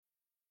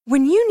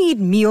When you need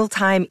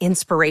mealtime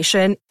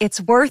inspiration,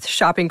 it's worth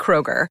shopping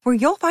Kroger, where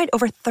you'll find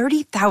over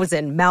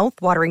 30,000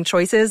 mouth-watering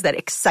choices that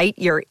excite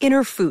your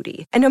inner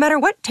foodie. And no matter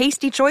what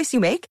tasty choice you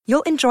make,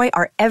 you'll enjoy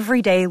our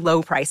everyday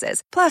low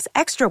prices, plus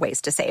extra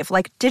ways to save,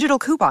 like digital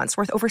coupons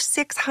worth over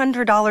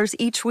 $600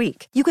 each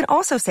week. You can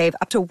also save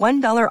up to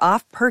 $1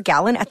 off per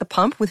gallon at the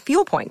pump with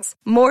fuel points.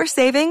 More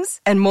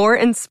savings and more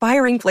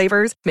inspiring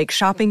flavors make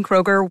shopping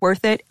Kroger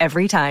worth it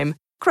every time.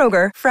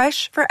 Kroger,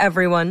 fresh for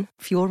everyone.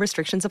 Fuel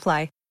restrictions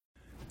apply.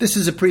 This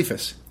is a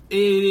preface. It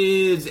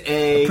is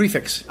a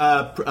prefix.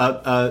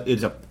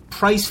 It's a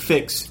price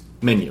fix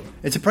menu.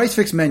 It's a price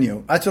fix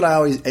menu. That's what I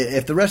always...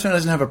 If the restaurant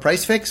doesn't have a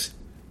price fix...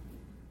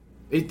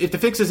 If the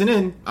fix isn't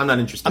in, I'm not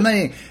interested. I'm not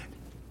in.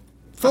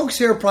 Folks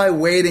here are probably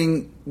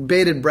waiting,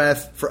 bated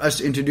breath, for us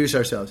to introduce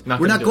ourselves.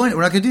 We're not going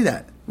to do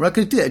that. We're not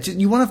going to do that.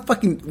 You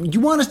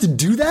want us to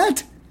do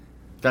that?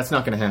 That's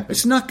not going to happen.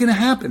 It's not going to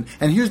happen.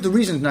 And here's the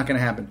reason it's not going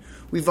to happen.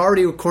 We've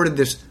already recorded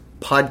this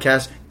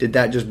podcast. Did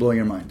that just blow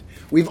your mind?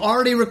 We've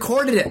already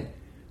recorded it.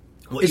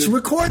 It's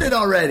recorded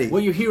already.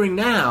 What you're hearing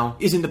now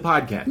isn't the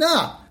podcast.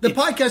 No, the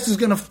podcast is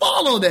going to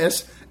follow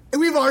this,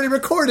 and we've already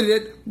recorded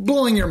it,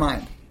 blowing your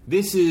mind.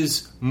 This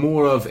is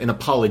more of an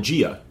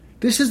apologia.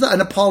 This is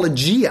an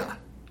apologia.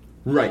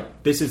 Right.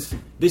 This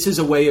is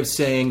a way of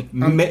saying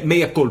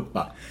mea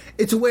culpa.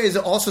 It's a way of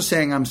also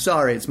saying I'm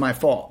sorry. It's my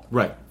fault.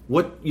 Right.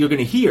 What you're going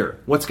to hear,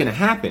 what's going to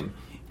happen,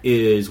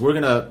 is we're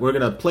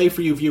gonna play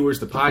for you viewers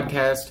the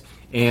podcast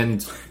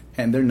and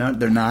they're not.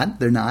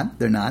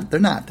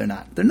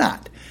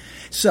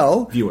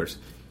 So viewers,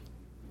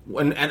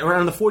 at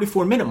around the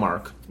 44-minute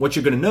mark, what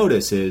you're going to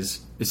notice is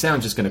the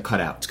sound's just going to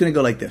cut out. It's going to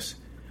go like this.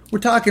 We're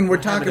talking.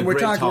 We're having a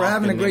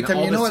great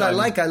time. You know what I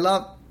like? I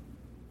love.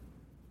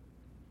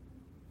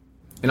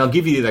 And I'll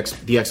give you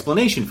the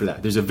explanation for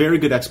that. There's a very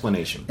good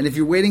explanation. And if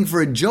you're waiting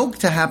for a joke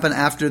to happen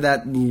after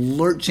that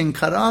lurching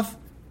cutoff,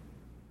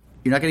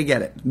 you're not going to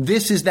get it.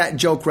 This is that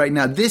joke right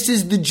now. This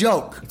is the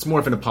joke. It's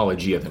more of an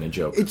apologia than a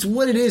joke. It's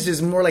what it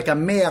is more like a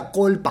mea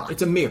culpa.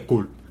 It's a mea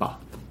culpa.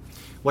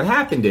 What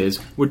happened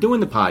is, we're doing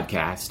the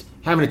podcast,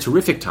 having a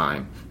terrific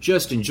time,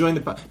 just enjoying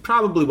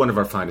probably one of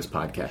our finest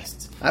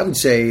podcasts. I would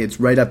say it's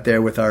right up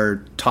there with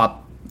our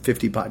top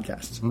 50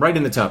 podcasts. Right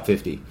in the top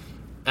 50.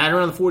 At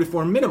around the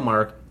 44-minute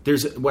mark,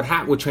 there's what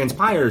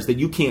transpires that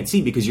you can't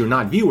see because you're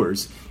not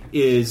viewers,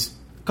 is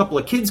a couple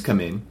of kids come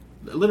in.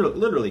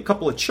 Literally, a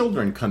couple of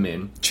children come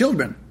in.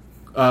 Children.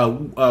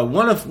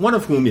 One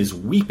of whom is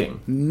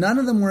weeping. None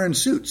of them were in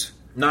suits.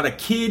 Not a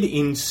kid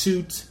in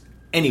suits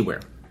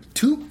anywhere.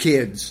 2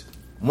 kids.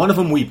 One of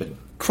them weeping.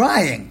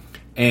 Crying.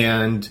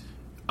 And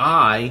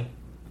I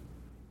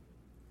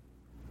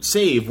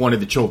save one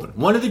of the children.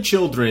 One of the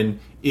children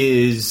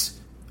is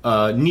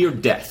near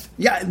death.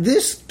 Yeah,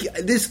 this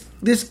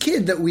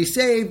kid that we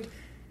saved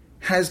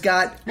has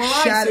got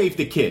shattered. I saved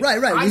the kid.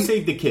 Right. I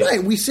saved the kid.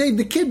 Right, we saved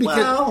the kid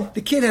because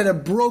the kid had a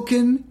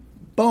broken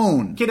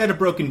bone.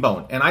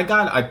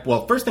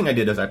 And first thing I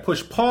did is I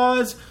pushed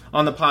pause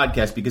on the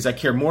podcast because I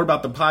care more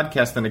about the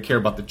podcast than I care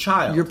about the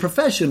child. You're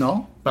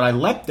professional. But I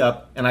leapt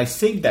up and I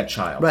saved that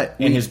child. Right.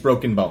 And his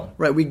broken bone.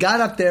 Right, we got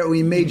up there,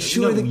 we made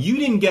sure that... you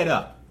didn't get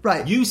up.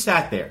 Right. You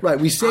sat there. Right,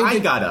 we saved I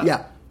got up.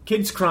 Yeah.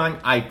 Kid's crying.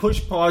 I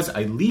push pause.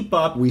 I leap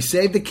up. We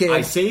saved the kid.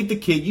 I saved the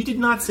kid. You did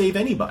not save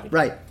anybody.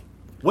 Right.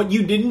 What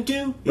you didn't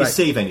do is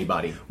save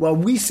anybody. Well,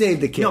 we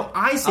saved the kid. No,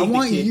 I saved the kid. I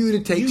want you to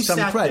take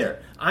some credit. There.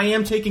 I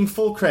am taking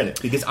full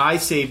credit because I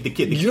saved the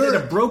kid. The kid had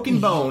a broken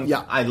bone.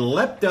 Yeah. I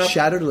leapt up.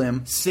 Shattered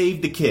limb.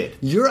 Saved the kid.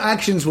 Your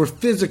actions were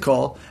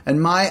physical, and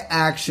my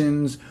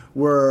actions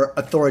were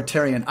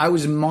authoritarian. I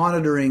was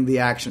monitoring the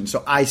action,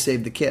 so I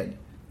saved the kid.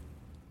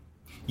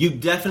 You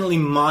definitely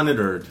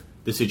monitored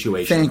the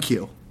situation. Thank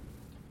you.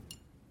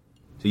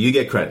 So you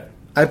get credit.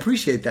 I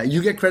appreciate that.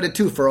 You get credit,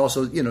 too, for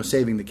also,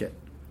 saving the kid.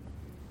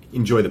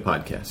 Enjoy the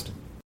podcast.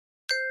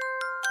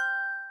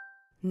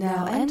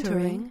 Now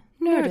entering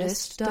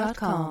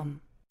Nerdist.com.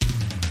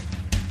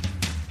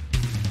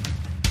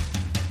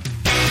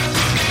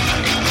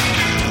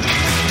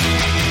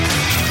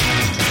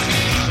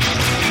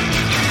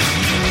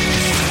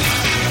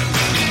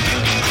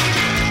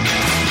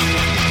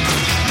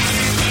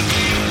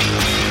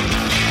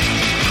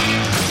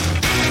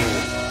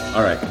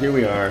 All right, here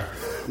we are.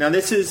 Now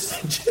this is...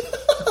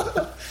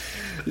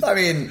 I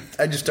mean,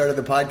 I just started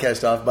the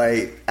podcast off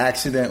by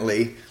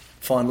accidentally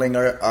fondling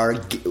our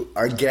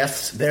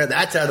guests. There,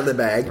 that's out of the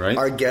bag. Right.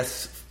 Our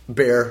guests'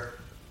 bare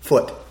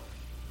foot.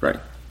 Right.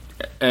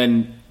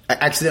 And I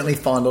accidentally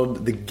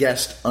fondled the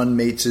guest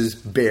unmates'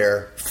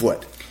 bare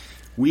foot.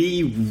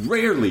 We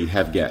rarely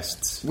have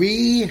guests.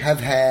 We have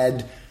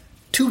had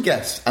 2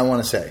 guests, I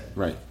want to say.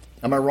 Right.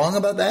 Am I wrong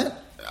about that?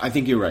 I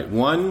think you're right.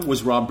 One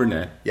was Rob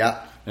Burnett.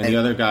 Yeah. And the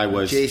other guy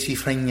was... J.C.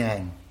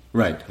 Frenyang.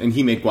 Right. And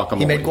he made guacamole.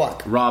 He made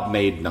guac. Rob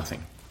made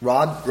nothing.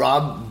 Rob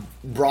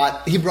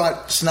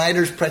brought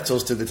Snyder's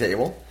pretzels to the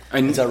table,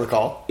 as I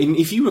recall. And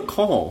if you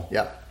recall...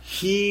 Yeah.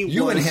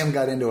 You and him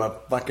got into a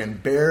fucking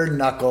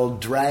bare-knuckle,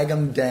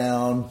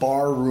 drag-him-down,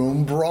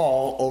 bar-room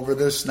brawl over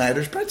the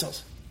Snyder's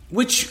pretzels.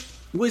 Which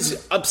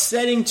was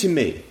upsetting to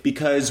me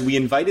because we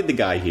invited the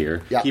guy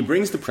here. Yeah. He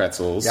brings the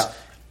pretzels. Yeah.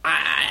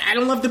 I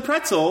don't love the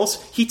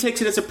pretzels. He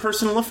takes it as a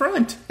personal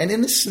affront. And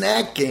in the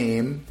snack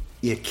game,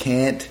 you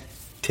can't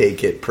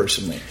take it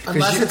personally.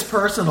 Unless it's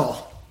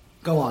personal.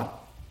 Go on.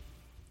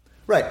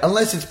 Right,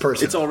 unless it's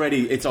personal. It's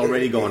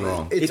already gone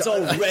wrong. It's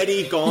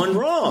already gone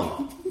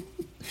wrong.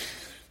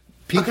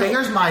 Okay,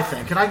 here's my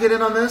thing. Can I get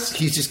in on this?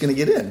 He's just going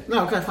to get in.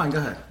 No, okay, fine. Go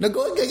ahead. No,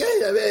 go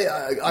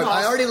ahead.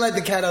 I already let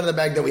the cat out of the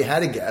bag that we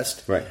had a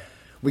guest. Right.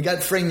 We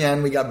got Fring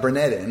Yan, we got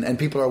Burnett in, and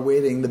people are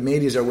waiting. The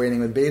mateys are waiting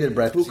with bated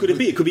breath. Who could it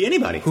be? It could be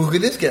anybody. Who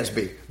could this guest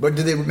be? But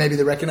maybe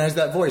they recognize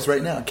that voice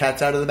right now?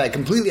 Cat's out of the bag,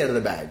 completely out of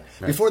the bag.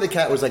 Right. Before the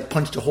cat was like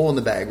punched a hole in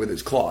the bag with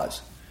his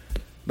claws,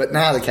 but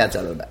now the cat's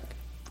out of the bag.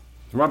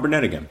 Rob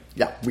Burnett again.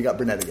 Yeah, we got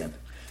Burnett again.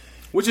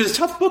 Which is a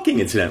tough booking,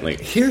 incidentally.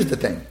 Here's the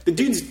thing: the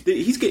dude's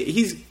he's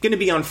going to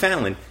be on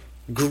Fallon.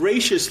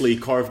 Graciously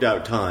carved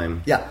out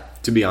time.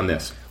 To be on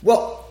this.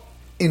 Well,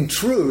 in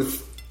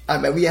truth, I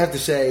mean, we have to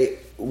say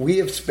we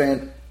have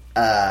spent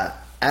at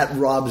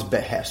Rob's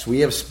behest.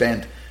 We have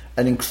spent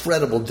an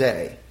incredible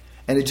day,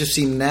 and it just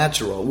seemed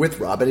natural with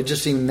Rob. And it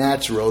just seemed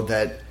natural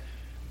that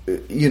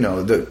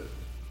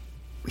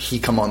he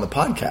come on the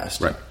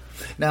podcast. Right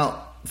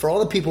now. For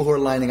all the people who are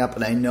lining up,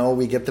 and I know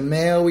we get the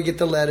mail, we get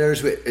the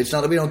letters. It's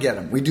not that we don't get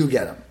them. We do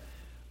get them.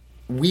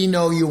 We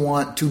know you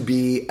want to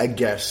be a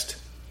guest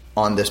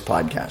on this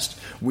podcast.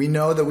 We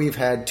know that we've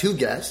had 2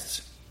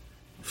 guests,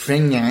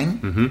 Fring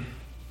Yang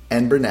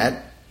and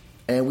Burnett,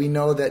 and we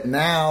know that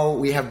now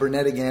we have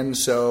Burnett again,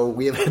 so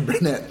we have had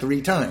Burnett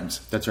 3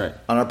 times. That's right.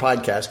 On our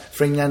podcast,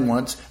 Fring Yang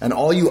once, and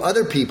all you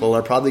other people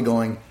are probably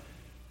going,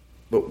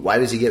 but why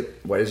does he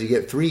get 3? Why does he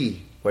get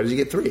 3?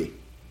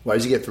 Why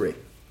does he get 3?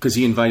 Because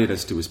he invited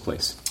us to his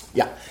place.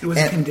 Yeah. It was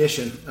a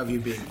condition of you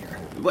being here.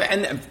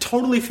 And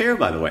totally fair,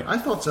 by the way. I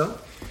thought so.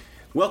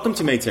 Welcome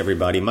to Mates,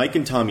 everybody. Mike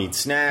and Tom eat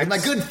snacks. And my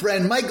good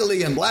friend, Michael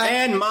Ian Black.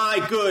 And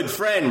my good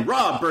friend,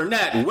 Rob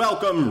Burnett.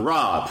 Welcome,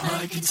 Rob.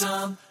 Mike and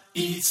Tom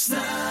eat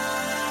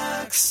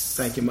snacks.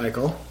 Thank you,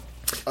 Michael.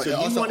 So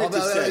you wanted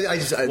to say...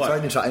 Sorry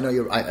to interrupt. I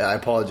know I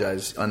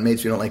apologize. On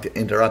Mates, we don't like to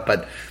interrupt,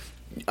 but...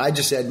 I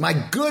just said, my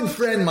good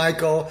friend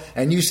Michael,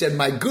 and you said,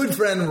 my good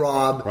friend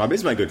Rob. Rob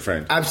is my good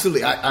friend.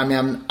 Absolutely. I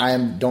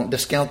mean, don't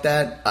discount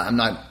that. I'm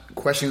not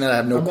questioning that. I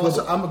have no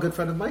clue. I'm a good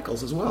friend of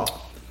Michael's as well.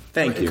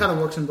 Thank you. It kind of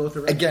works in both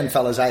directions. Again,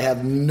 fellas, I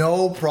have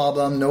no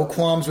problem, no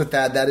qualms with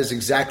that. That is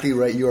exactly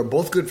right. You are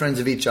both good friends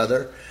of each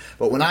other.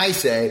 But when I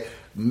say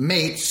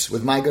Mates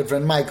with my good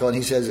friend Michael, and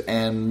he says,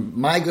 and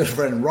my good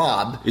friend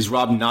Rob. Is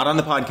Rob not on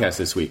the podcast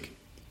this week?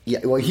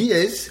 Yeah, well, he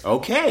is.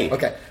 Okay.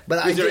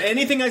 But is there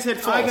anything I said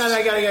false? I got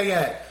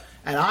it.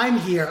 And I'm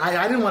here.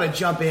 I didn't want to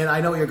jump in.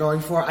 I know what you're going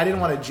for. I didn't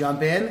want to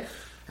jump in.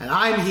 And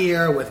I'm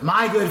here with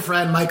my good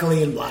friend, Michael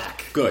Ian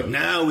Black. Good.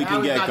 Now we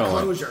can get going.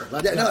 Closure.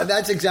 No,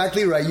 that's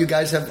exactly right. You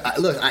guys have...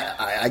 Look,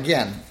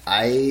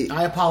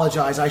 I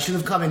apologize. I should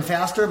have come in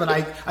faster, but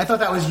I thought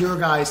that was your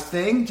guys'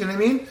 thing. Do you know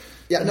what I mean?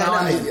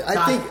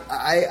 Yeah,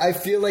 I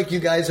feel like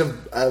you guys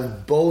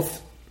have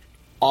both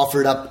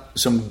offered up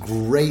some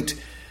great...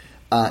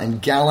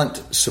 and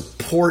gallant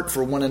support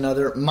for one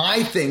another.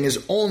 My thing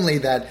is only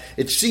that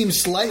it seems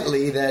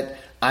slightly that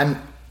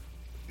I'm,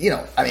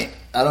 I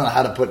don't know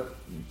how to put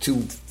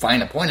too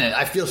fine a point in it.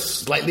 I feel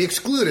slightly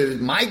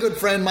excluded. My good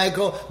friend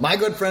Michael, my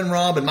good friend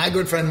Rob, and my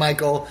good friend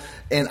Michael,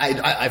 and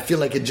I feel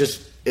like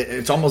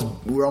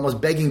we're almost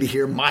begging to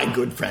hear my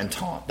good friend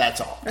Tom. That's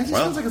all. It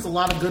sounds like it's a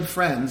lot of good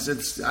friends.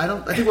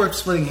 I think we're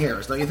splitting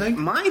hairs, don't you think?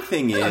 My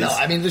thing is... No,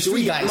 I mean, there's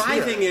 3 guys My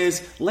here. thing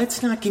is,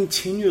 let's not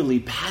continually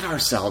pat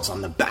ourselves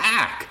on the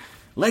back.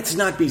 Let's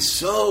not be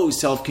so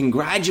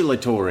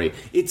self-congratulatory.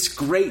 It's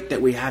great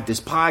that we have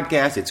this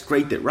podcast. It's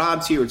great that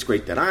Rob's here. It's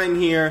great that I'm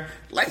here.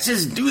 Let's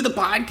just do the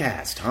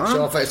podcast,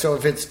 huh? So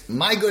if it's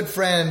my good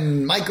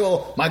friend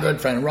Michael, my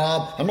good friend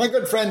Rob, and my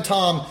good friend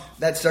Tom,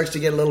 that starts to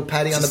get a little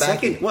patty on the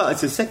back.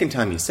 It's the second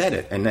time you said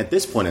it. And at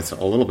this point, it's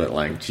a little bit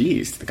like,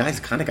 geez, the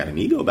guy's kind of got an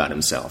ego about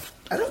himself.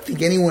 I don't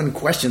think anyone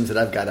questions that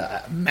I've got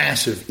a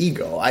massive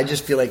ego. I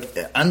just feel like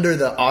under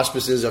the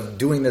auspices of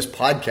doing this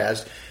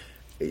podcast...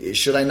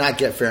 should I not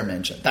get fair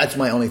mention? That's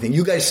my only thing.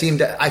 You guys seem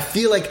to... I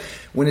feel like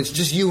when it's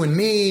just you and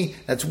me,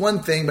 that's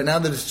one thing. But now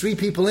that there's 3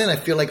 people in, I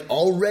feel like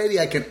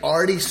I can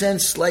already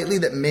sense slightly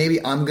that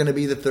maybe I'm going to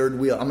be the third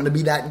wheel. I'm going to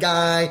be that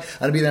guy. I'm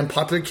going to be that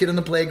unpopular kid on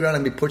the playground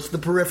and be pushed to the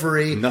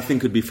periphery. Nothing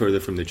could be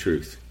further from the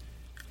truth.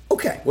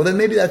 Okay. Well, then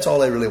maybe that's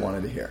all I really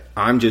wanted to hear.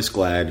 I'm just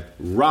glad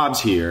Rob's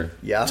here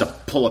to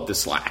pull up the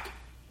slack.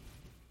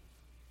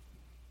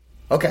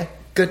 Okay.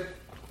 Good.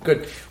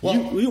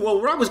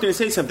 Well, Rob was going to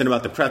say something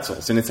about the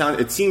pretzels, and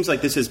it seems like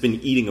this has been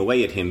eating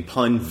away at him,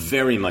 pun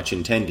very much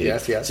intended,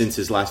 yes. since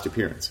his last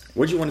appearance.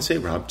 What do you want to say,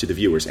 Rob, to the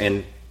viewers?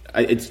 And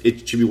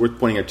it should be worth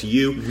pointing out to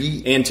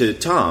you and to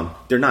Tom,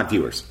 they're not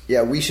viewers.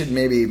 Yeah, we should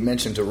maybe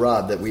mention to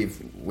Rob that we've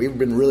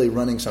been really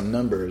running some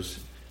numbers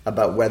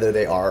about whether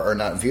they are or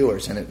not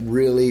viewers, and it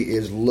really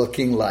is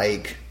looking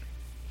like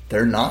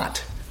they're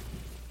not.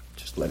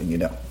 Just letting you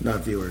know.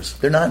 Not viewers.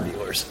 They're not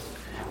viewers.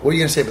 What are you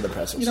going to say about the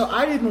pretzels?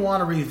 I didn't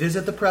want to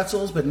revisit the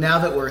pretzels, but now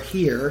that we're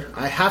here,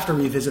 I have to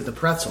revisit the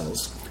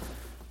pretzels.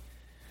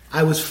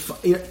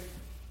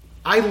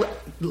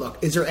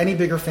 Look, is there any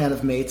bigger fan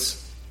of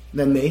Mates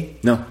than me?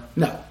 No.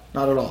 No,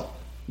 not at all.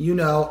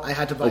 I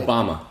had to buy...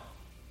 Obama.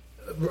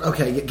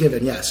 Okay,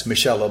 given, yes.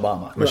 Michelle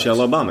Obama. Michelle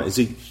Obama is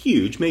a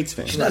huge Mates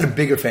fan. She's not a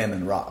bigger fan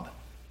than Rob.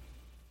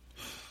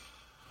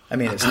 I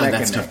mean, it's neck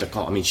that's and tough neck. to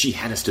call. I mean, she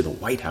had us to the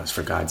White House,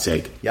 for God's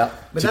sake. Yeah.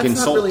 But to that's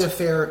consult. not really a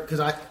fair... Because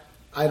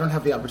I don't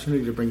have the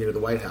opportunity to bring you to the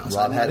White House.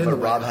 Rob had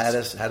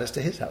House. us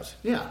to his house.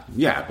 Yeah.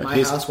 Yeah, but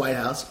My house, White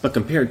House. But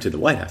compared to the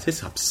White House, his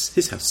house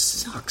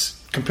sucks.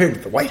 Compared to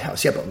the White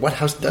House, yeah, but what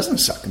house doesn't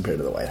suck compared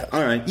to the White House?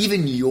 All right.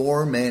 Even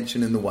your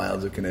mansion in the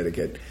wilds of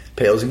Connecticut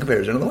pales in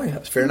comparison to the White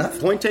House. Fair enough?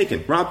 Point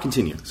taken. Rob,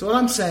 continue. So what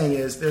I'm saying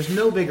is there's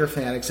no bigger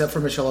fan, except for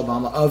Michelle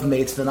Obama, of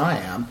Mates than I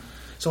am.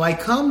 So I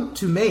come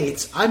to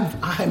Mates, I'm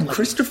like...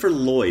 Christopher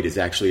Lloyd is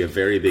actually a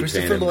very big fan.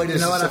 Christopher Lloyd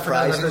is I forgot about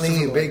surprisingly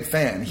Christopher a Lloyd. big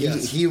fan.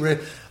 Yes.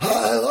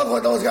 I love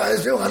what those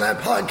guys do on that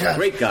podcast.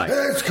 Great guy.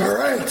 It's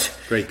great.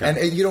 Great guy.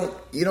 And you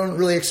don't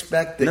really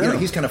expect that. No.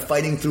 He's kind of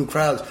fighting through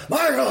crowds.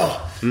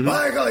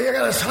 Michael, you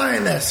got to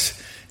sign this.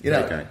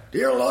 Great guy.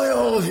 You're a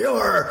loyal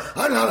viewer.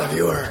 I'm not a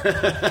viewer.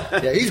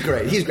 Yeah, he's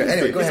great. He's great.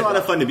 Anyway, go He's ahead. a lot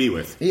of fun to be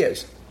with. He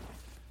is.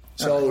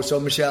 So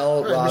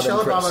Michelle, Right, Rob,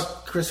 Michelle and Chris.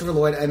 Obama, Christopher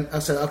Lloyd, and I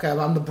said, okay,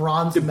 I'm the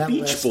bronze The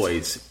medalist. Beach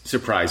Boys,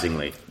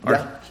 surprisingly, are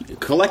Yeah.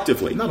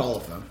 collectively. Not all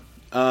of them.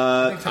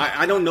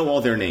 I don't know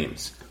all their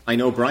names. I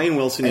know Brian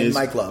Wilson And is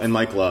Mike Love. and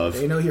Mike Love.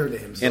 They know your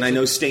names. And I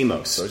know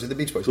Stamos. Those are the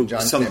Beach Boys. Who,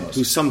 John Stamos.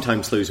 who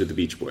sometimes plays with the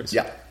Beach Boys.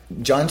 Yeah.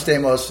 John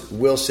Stamos,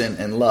 Wilson,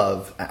 and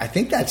Love. I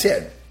think that's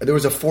it. There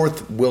was a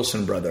fourth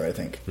Wilson brother, I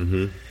think.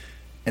 Mm-hmm.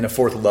 And a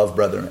fourth Love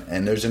brother.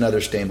 And there's another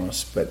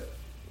Stamos, but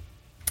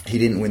he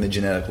didn't win the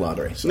genetic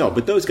lottery. So. No,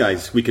 but those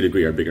guys, we could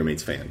agree, are bigger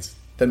Mates fans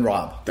Then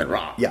Rob. than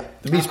Rob. Yeah.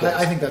 The Beach Boys.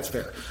 I think that's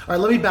fair. All right,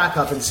 let me back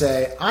up and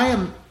say I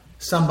am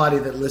somebody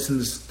that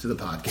listens to the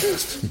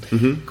podcast.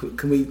 Mm-hmm.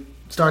 Can we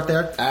start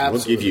there? We'll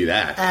give you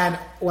that. And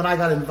when I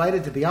got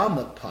invited to be on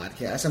the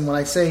podcast, and when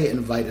I say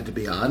invited to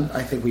be on,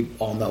 I think we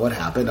all know what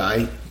happened.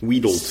 I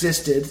Wheedled.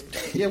 insisted.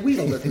 Yeah,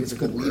 wheedled, I think is a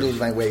good word. Wheedled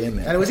my way in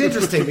there. And it was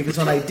interesting because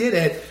when I did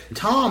it,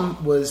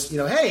 Tom was,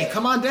 hey,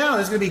 come on down.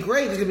 It's going to be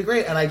great. It's going to be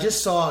great. And I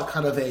just saw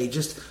kind of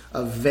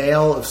a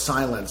veil of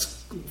silence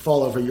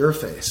fall over your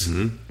face.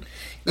 Mm-hmm.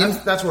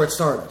 That's where it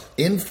started.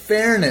 In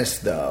fairness,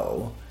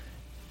 though,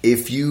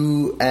 if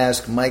you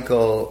ask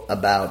Michael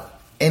about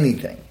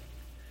anything,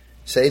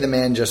 say the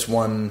man just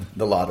won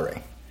the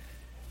lottery,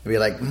 he'd be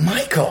like,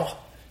 Michael,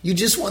 you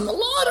just won the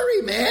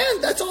lottery,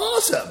 man. That's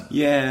awesome.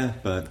 Yeah,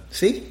 but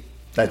See?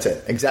 That's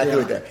it. Exactly Yeah.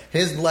 right there.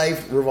 His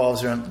life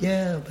revolves around,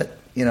 but,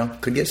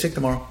 could get sick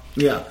tomorrow.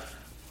 Yeah.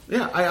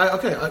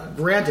 Yeah,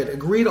 granted,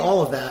 agreed to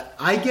all of that.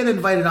 I get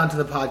invited onto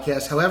the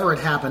podcast, however it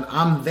happened,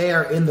 I'm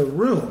there in the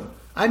room.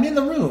 I'm in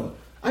the room.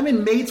 I'm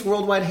in Mates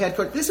Worldwide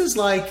Headquarters. This is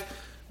like,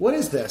 what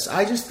is this?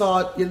 I just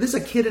thought, this is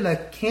a kid in a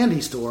candy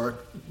store.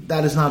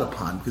 That is not a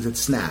pun, because it's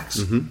snacks.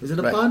 Is it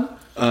a Right. pun?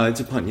 it's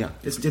a pun, yeah.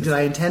 Did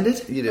I intend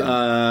it? You didn't.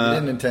 You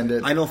didn't intend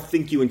it. I don't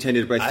think you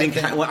intended it, but I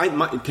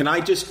think... can I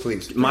just...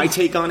 Please. My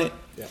take on it?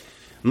 Yeah.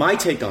 My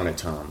take on it,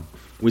 Tom,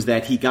 was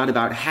that he got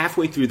about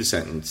halfway through the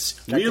sentence,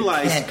 Got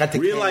the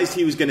realized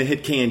he was going to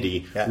hit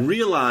candy, Yeah.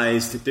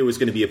 realized that there was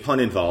going to be a pun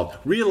involved,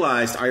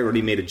 realized I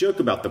already made a joke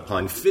about the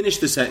pun, finished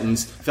the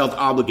sentence, felt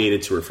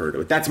obligated to refer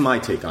to it. That's my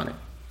take on it.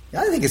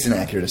 I think it's an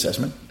accurate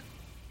assessment.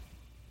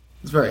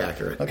 It's very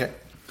accurate. Okay.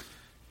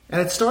 And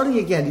it's starting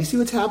again. Do you see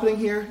what's happening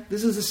here?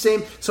 This is the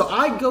same. So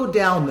I go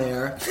down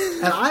there,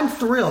 and I'm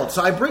thrilled.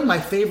 So I bring my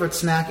favorite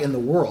snack in the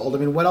world. I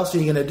mean, what else are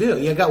you going to do?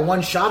 You got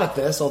one shot at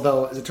this,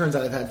 although, as it turns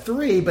out, I've had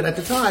 3. But at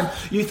the time,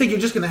 you think you're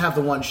just going to have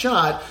the one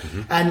shot.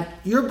 And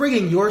you're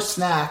bringing your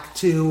snack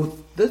to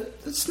the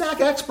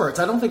snack experts.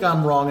 I don't think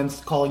I'm wrong in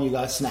calling you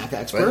guys snack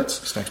experts.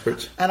 Right. Snack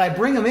experts. And I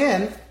bring them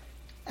in,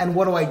 and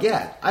what do I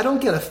get? I don't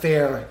get a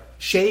fair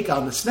shake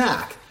on the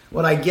snack.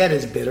 What I get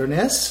is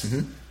bitterness,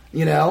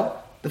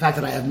 the fact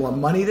that I have more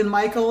money than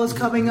Michael is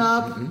coming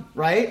up,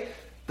 right?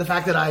 The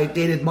fact that I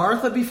dated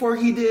Martha before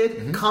he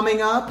did,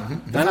 coming up. The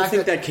I don't fact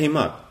think that came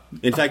up.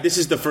 In fact, this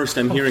is the first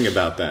I'm hearing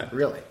about that.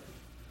 Really?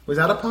 Was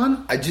that a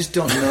pun? I just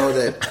don't know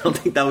that. I don't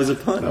think that was a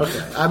pun.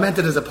 Okay. I meant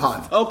it as a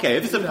pun. Okay,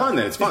 if it's a pun,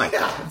 then it's fine.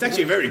 Yeah. It's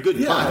actually a very good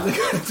Yeah, I pun.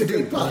 think it's a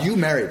good pun. You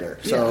married her,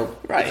 so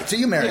Right. So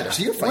you married her,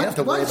 so you're fine. You don't have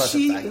to worry about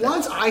the fact that.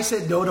 Once I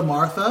said no to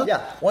Martha.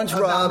 Yeah, once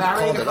about Rob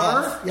marrying called it her,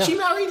 off, yeah. she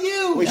married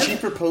you. Wait, she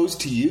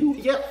proposed to you?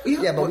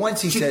 Yeah, but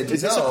once he said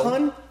Is no, this a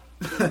pun?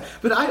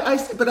 But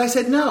I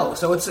said no,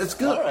 so it's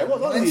good. All right, well,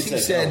 once he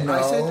said no,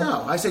 I said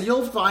no. I said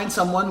you'll find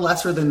someone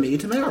lesser than me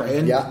to marry,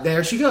 and Yeah.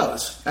 there she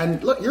goes.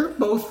 And look, you're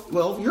both.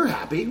 Well, you're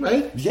happy,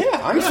 right? Yeah,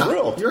 I'm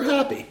thrilled. You're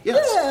happy.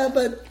 Yes. yeah,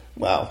 but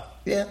Wow.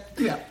 yeah.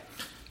 Yeah.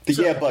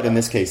 The but in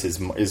this case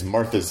is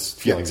Martha's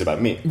feelings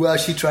about me. Well,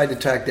 she tried to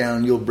track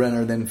down Yul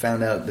Brynner, then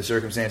found out the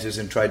circumstances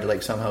and tried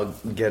to somehow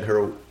get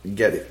her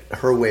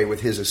way with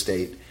his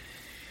estate.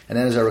 And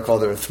then, as I recall,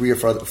 there were 3 or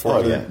 4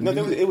 other. No,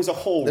 it was a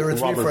whole There were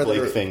 3 or 4 Robert other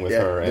Blake thing with yeah,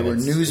 her. There were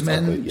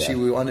newsmen. Yeah. She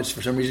wanted,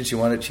 for some reason, she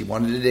wanted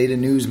to date a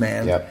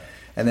newsman. Yep.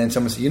 And then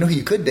someone said, you know who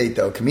you could date,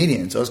 though?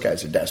 Comedians. Those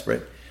guys are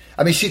desperate.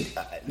 I mean,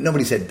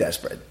 nobody said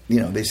desperate.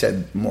 They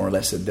said more or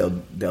less that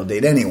they'll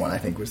date anyone, I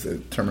think was the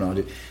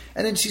terminology.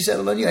 And then she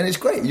settled on you, and it's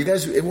great. You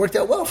guys, it worked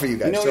out well for you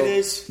guys. You know so what it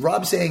is?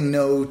 Rob saying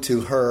no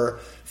to her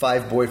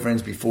 5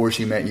 boyfriends before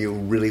she met you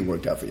really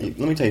worked out for you. Let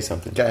me tell you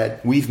something. Go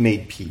ahead. We've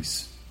made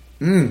peace.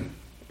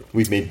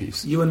 We've made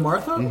peace. You and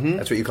Martha? Mm-hmm.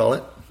 That's what you call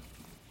it?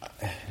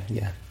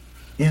 Yeah.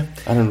 Yeah.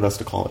 I don't know what else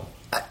to call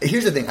it.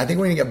 Here's the thing. I think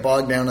we're going to get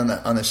bogged down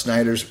on the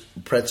Snyder's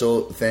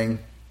pretzel thing,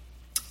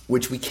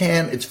 which we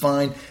can. It's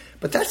fine.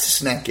 But that's the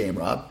snack game,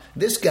 Rob.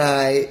 This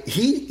guy,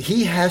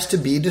 he has to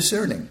be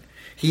discerning.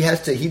 He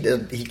has to. He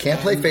can't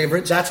play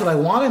favorites. That's what I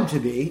want him to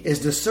be, is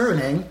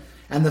discerning.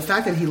 And the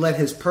fact that he let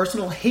his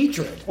personal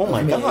hatred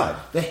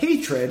the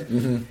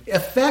hatred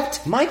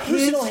affect My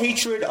personal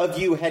hatred of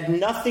you had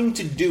nothing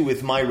to do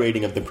with my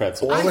rating of the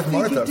pretzel. Or with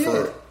think Martha, he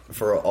did.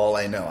 for all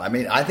I know. I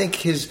mean, I think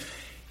his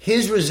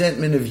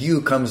resentment of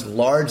you comes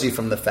largely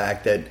from the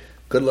fact that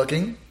good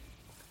looking,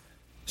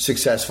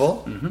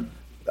 successful,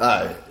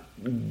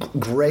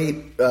 great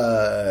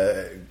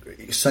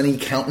sunny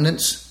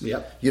countenance.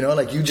 Yep.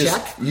 Like you just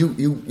Check.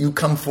 you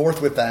come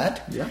forth with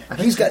that. Yeah, I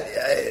He's think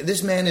got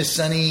this man is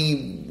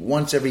sunny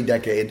once every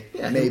decade,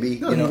 maybe.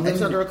 He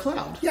lives under a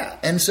cloud. Yeah,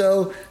 and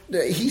so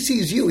he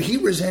sees you. He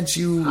resents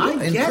you I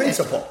in get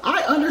principle. it.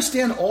 I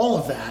understand all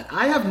of that.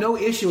 I have no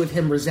issue with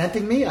him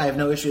resenting me. I have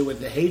no issue with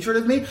the hatred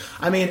of me.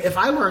 I mean, if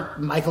I were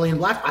Michael Ian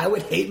Black, I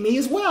would hate me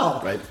as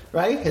well.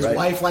 Right? His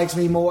wife likes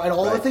me more and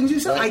all the things you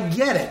said. Right. I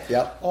get it.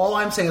 Yep. All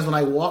I'm saying is when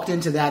I walked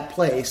into that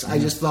place, I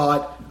just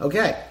thought,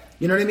 okay,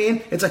 you know what I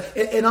mean? It's like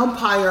an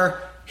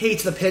umpire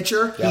hates the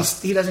pitcher. Yeah.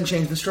 He doesn't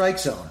change the strike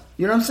zone.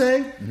 You know what I'm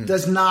saying?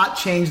 Does not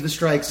change the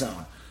strike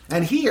zone.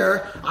 And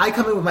here, I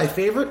come in with my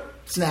favorite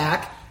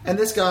snack, and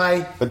this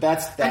guy... But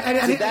that's the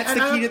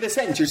key to the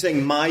sentence. You're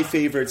saying my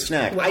favorite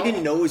snack. Well, I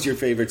didn't know it was your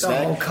favorite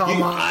snack. Oh,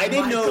 come on, I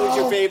didn't know it was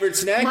Michael. your favorite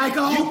snack.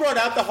 Michael. You brought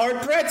out the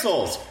hard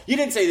pretzels. You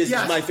didn't say this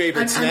is my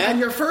favorite snack. And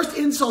your first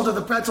insult to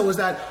the pretzel was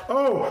that,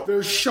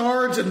 there's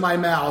shards in my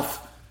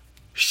mouth.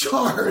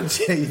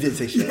 Shards. Yeah, you did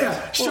say shards.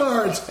 Yeah,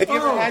 shards. Have you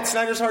ever had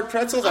Snyder's Hard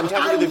Pretzels? I'm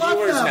talking to the love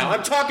viewers them. now.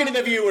 I'm talking to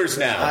the viewers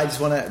now. I just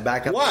want to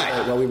back up. Why?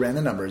 Well, we ran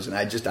the numbers, and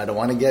I don't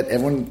want to get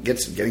everyone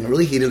getting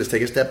really heated. Let's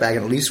take a step back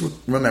and at least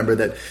remember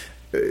that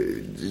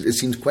it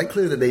seems quite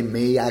clear that they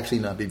may actually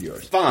not be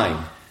viewers.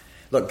 Fine.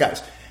 Look,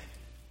 guys.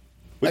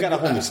 We got a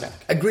whole new snack.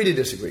 Agree to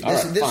disagree. All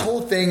right, This fine.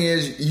 whole thing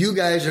is you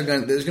guys are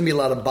going. There's going to be a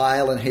lot of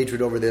bile and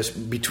hatred over this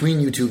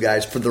between you two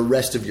guys for the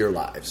rest of your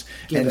lives.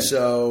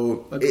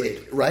 So,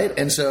 right?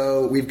 And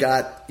so we've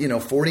got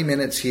 40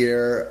 minutes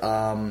here.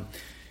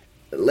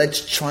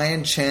 Let's try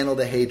and channel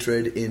the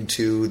hatred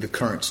into the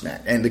current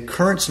snack. And the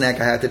current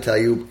snack, I have to tell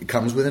you,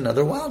 comes with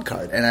another wild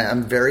card. And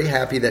I'm very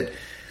happy that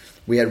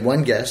we had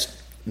one guest,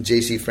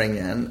 J.C.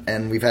 Frangnan,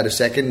 and we've had a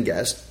second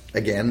guest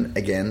again,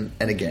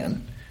 and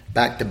again.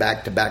 Back to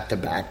back to back to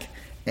back,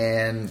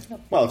 and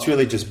Well, it's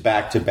really just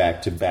back to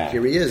back to back.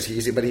 here he is.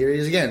 But here he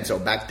is again. So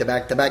back to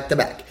back to back to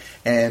back,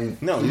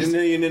 and No.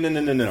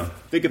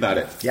 Think about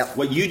it. Yep.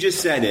 What you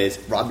just said is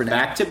Rob Burnett.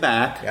 back to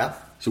back.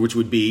 Yep. So which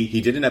would be he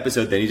did an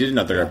episode, then he did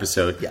another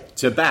episode. Yep.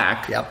 To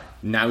back. Yep.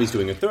 Now he's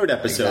doing a third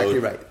episode. Exactly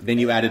right. Then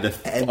you added a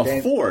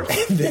fourth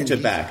to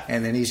back.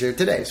 and then he's here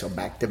today. So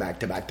back to back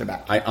to back to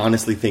back. I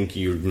honestly think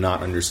you're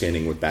not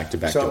understanding what back to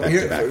back So to back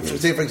here, to back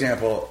means. say for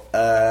example,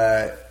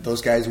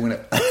 those guys win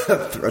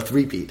a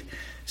three-peat.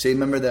 Say,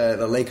 remember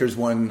the Lakers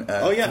won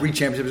 3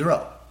 championships in a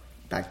row.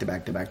 Back to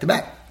back to back to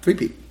back.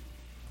 Three-peat.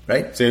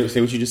 Right? Say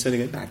what you just said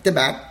again. Back to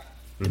back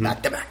to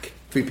back to back.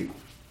 Three-peat.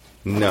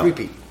 No.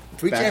 Three-peat.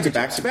 3 Back to championships.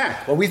 back to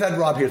back. Well, we've had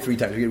Rob here 3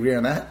 times. We agree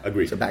on that?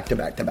 Agreed. So back to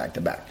back to back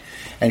to back.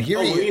 And here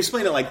Oh, he when you is.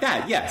 explain it like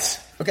that, yes.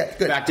 Okay,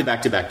 good. Back to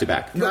back to back to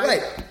back. You're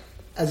right.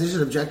 As just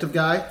an objective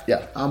guy,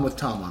 Yeah. I'm with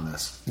Tom on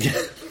this.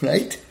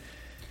 Right?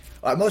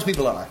 Most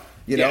people are.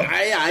 You know?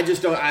 I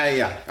just don't.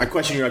 I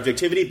question your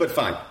objectivity, but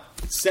fine.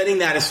 Setting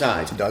that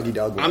aside, It's a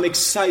doggy-dog world. I'm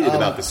excited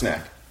about the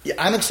snack. Yeah,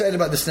 I'm excited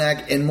about the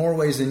snack in more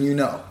ways than you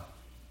know.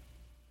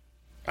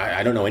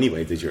 I don't know any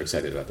way that you're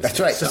excited about this. That's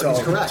right. So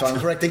he's correct. So I'm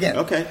correct again.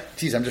 Okay.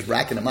 Geez, I'm just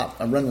racking them up.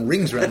 I'm running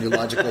rings around you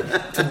logically.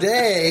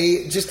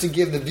 Today, just to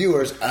give the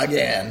viewers,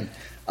 again,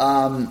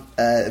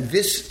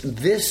 this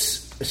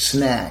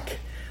snack,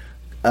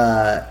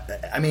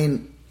 I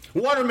mean...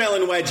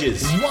 Watermelon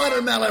wedges.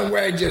 Watermelon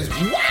wedges.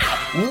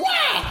 Wow!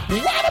 Wow!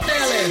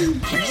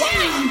 Watermelon!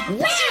 Wow!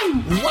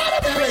 Wow!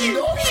 Watermelon!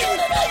 Don't shoot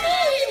it at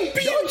me!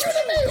 Don't shoot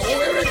at me! Oh,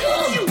 here it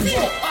comes!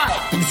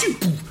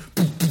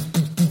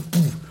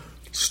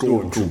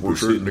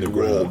 Stormtroopers hitting the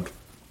ground.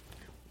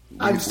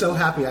 I'm so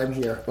happy I'm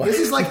here. This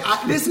is like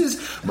this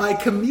is my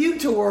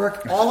commute to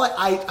work.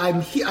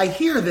 I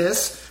hear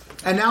this,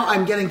 and now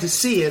I'm getting to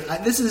see it. I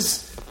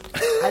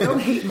don't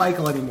hate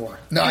Michael anymore.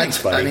 No,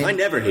 Thanks, buddy. I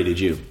never hated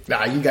you.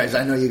 Nah, you guys,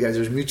 I know you guys.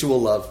 There's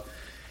mutual love.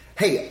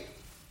 Hey,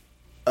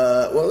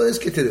 well, let's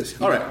get to this.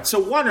 All right. So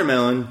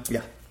watermelon.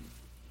 Yeah.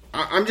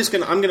 I'm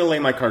gonna lay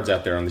my cards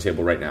out there on the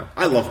table right now.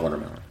 I love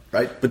watermelon.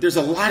 Right. But there's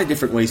a lot of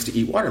different ways to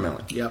eat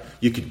watermelon. Yep.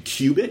 You could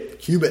cube it.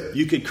 Cube it.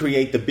 You could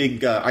create the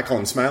big, I call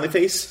them smiley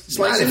face slices.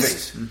 Smiley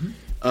face.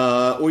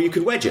 Mm-hmm. Or you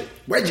could wedge it.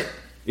 Wedge it.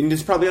 And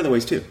there's probably other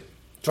ways too.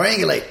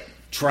 Triangulate.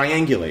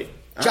 Triangulate.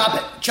 Chop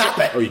it. Chop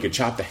it. Or you could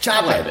chop the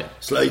Chop hell out of it.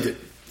 Slice it.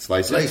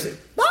 Slice it. Slice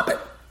it. Bop it.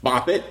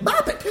 Bop it.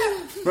 Bop it.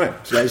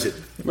 Right. Slice it.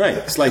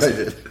 Right. Slice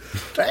it.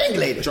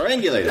 Triangulate it.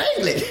 Triangulate it.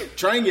 Triangulate it.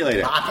 Triangulate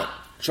it. Bop it.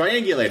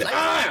 Triangulate it. Good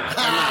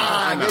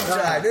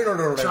try.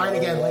 Try it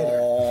again later.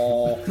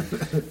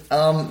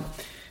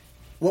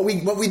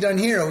 What we done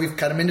here, we've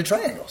cut them into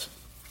triangles.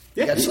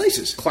 Yeah. You got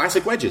slices.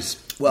 Classic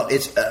wedges. Well,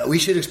 it's we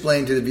should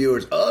explain to the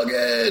viewers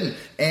again.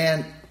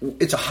 And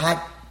it's a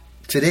hot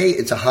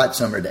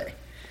summer day,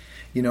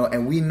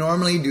 and we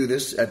normally do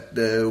this at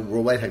the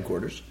Worldwide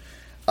headquarters.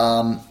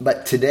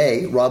 But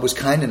today, Rob was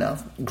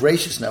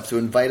gracious enough to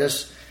invite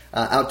us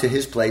out to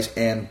his place,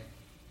 and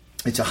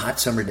it's a hot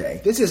summer day.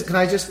 This is, can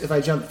I just, if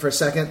I jump for a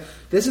second,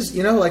 this is,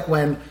 like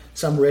when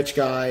some rich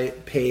guy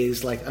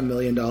pays like $1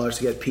 million to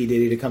get P.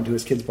 Diddy to come to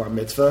his kid's bar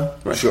mitzvah?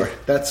 Right. Sure.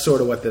 That's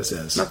sort of what this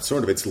is. Not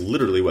sort of. It's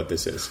literally what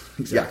this is.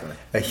 Exactly.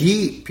 Yeah.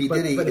 P.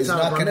 Diddy but is it's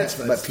not bar going to,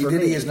 mitzvah, but it's P. for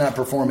Diddy me. is not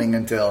performing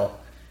until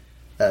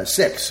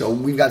 6, so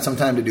we've got some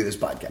time to do this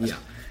podcast. Yeah.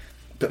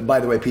 But by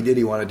the way, P.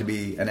 Diddy wanted to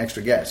be an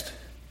extra guest.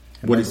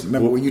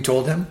 Remember what you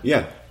told him?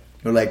 Yeah.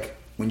 You're like,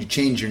 when you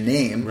change your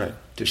name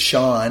to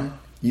Sean,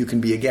 you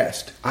can be a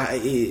guest.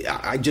 I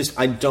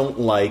don't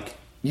like.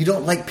 You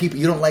don't like people.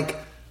 You don't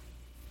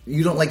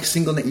like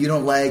single name. You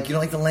don't like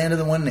the land of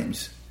the one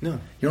names. No. You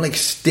don't like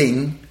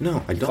Sting.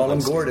 No, I You don't call him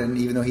like Sting. Gordon,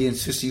 even though he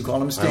insists you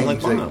call him Sting. I don't like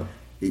He's like, Bono.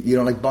 you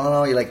don't like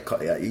Bono.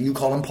 You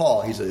call him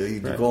Paul. He's like,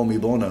 you can call me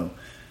Bono.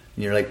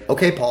 And you're like,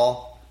 okay,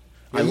 Paul.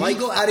 You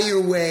go out of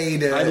your way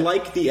to. I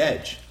like the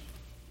Edge.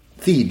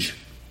 Thiege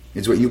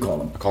is what you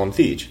call him. I call him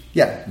Thiege.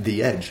 Yeah,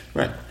 the Edge.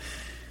 Right.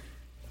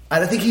 I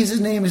don't think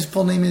his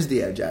full name is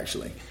the Edge,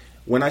 actually.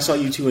 When I saw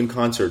you two in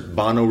concert,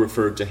 Bono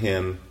referred to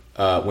him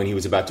when he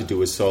was about to do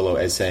his solo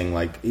as saying,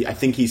 I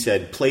think he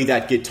said, "Play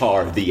that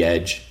guitar, the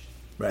Edge."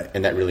 Right.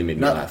 And that really made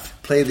me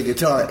laugh. Play the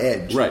guitar,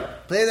 Edge. Right.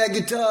 Play that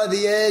guitar,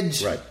 the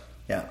Edge. Right.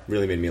 Yeah.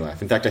 Really made me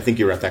laugh. In fact, I think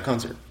you were at that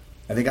concert.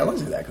 I think I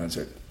was at that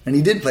concert. And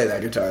he did play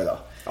that guitar, though.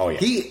 Oh,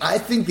 yeah. I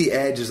think the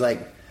Edge is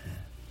like,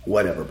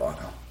 whatever, Bono.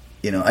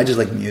 I just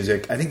like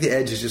music. I think the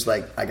Edge is just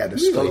like, I got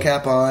this skull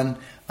cap on.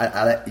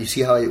 You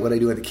see what I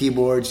do at the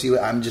keyboard.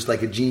 I'm just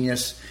like a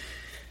genius.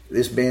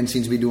 This band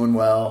seems to be doing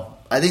well.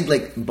 I think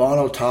like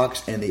Bono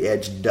talks and the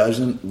Edge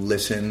doesn't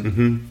listen.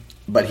 Mm-hmm.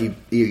 But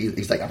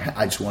he's like,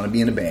 I just want to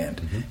be in a band.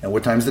 Mm-hmm. And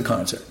what time's the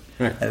concert?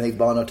 Right. And I think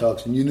Bono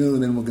talks, and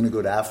then we're going to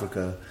go to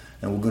Africa,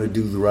 and we're going to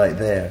do the right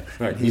there.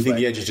 Right. You think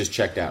the Edge is just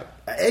checked out?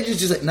 Edge is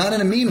just like, not in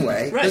a mean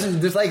way. Right.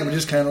 Doesn't dislike him,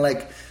 just kind of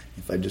like,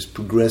 if I just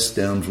progress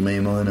down from A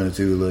minor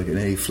to like an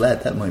A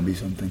flat, that might be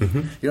something.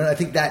 Mm-hmm. I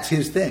think that's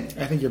his thing.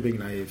 I think you're being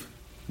naive.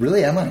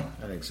 Really? Am I?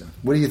 I think so.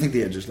 What do you think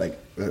the Edge is like?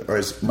 Or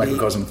as Michael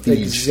calls him, The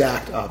thieves?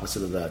 exact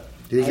opposite of that.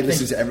 Do you think he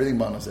listens to everything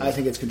Bono says? I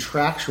think it's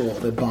contractual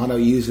that Bono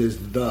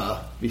uses the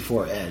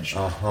before Edge.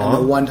 Uh-huh.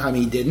 And the one time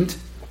he didn't,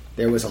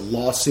 there was a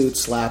lawsuit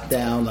slapped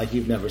down like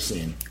you've never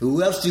seen.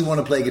 Who else do you want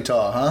to play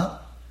guitar, huh?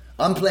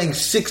 I'm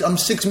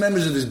 6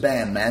 members of this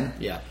band, man.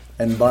 Yeah.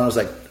 And Bono's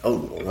like,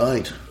 oh, all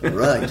right.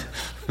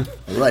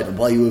 I'll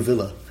buy you a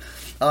villa.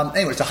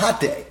 Anyway, it's a hot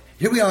day.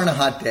 Here we are on a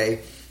hot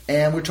day,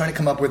 and we're trying to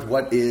come up with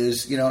what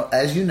is,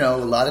 as you know,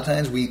 a lot of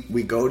times we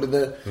go to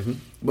the,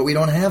 but we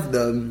don't have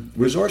the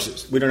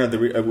resources. We don't have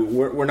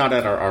we're not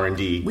at our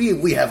R&D.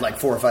 We have like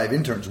 4 or 5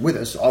 interns with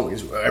us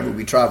always. Wherever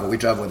we travel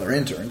with our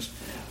interns.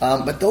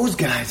 But those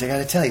guys, I got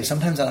to tell you,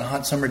 sometimes on a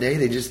hot summer day,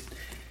 they just...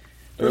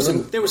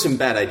 There were some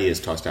bad ideas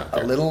tossed out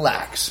there. A little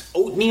lax.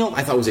 Oatmeal,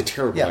 I thought was a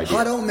terrible idea.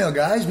 Hot oatmeal,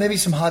 guys. Maybe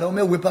some hot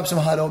oatmeal. Whip up some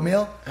hot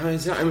oatmeal.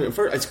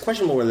 First, it's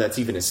questionable whether that's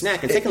even a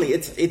snack. And secondly,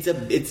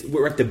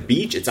 we're at the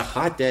beach. It's a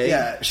hot day.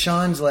 Yeah,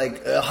 Sean's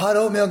like, hot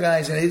oatmeal,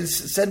 guys. And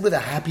it's said with a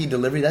happy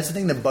delivery. That's the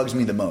thing that bugs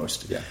me the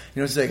most. Yeah.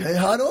 It's like, hey,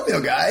 hot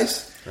oatmeal,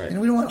 guys. Right.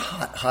 We don't want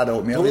hot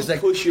oatmeal. Don't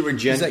push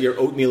your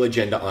oatmeal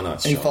agenda on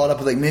us, And Sean. he followed up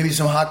with like, maybe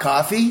some hot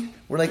coffee.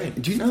 We're like,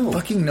 do you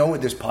fucking know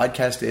what this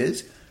podcast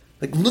is?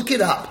 Like, look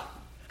it up.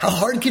 How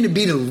hard can it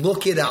be to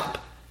look it up?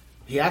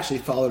 He actually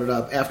followed it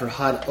up after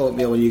hot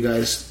oatmeal when you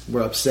guys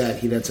were upset.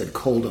 He then said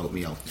cold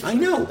oatmeal. I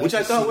know, which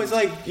I thought was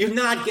like, you're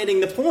not getting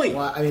the point.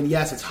 Well, I mean,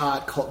 yes, it's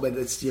hot, cold, but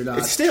you're not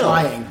It's still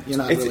trying. You're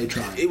not really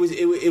trying. It was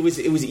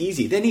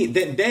easy.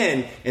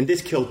 Then and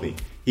this killed me.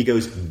 He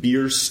goes,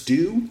 beer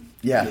stew?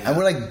 Yeah. And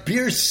we're like,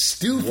 beer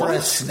stew for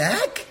a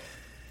snack?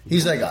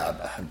 He's like,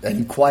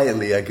 and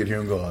quietly I could hear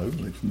him go, I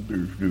would like some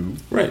beer stew.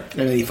 Right.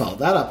 And then he followed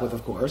that up with,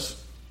 of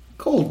course,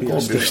 cold beer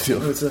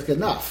stew. It's like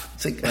enough.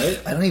 It's like,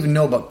 right? I don't even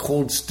know about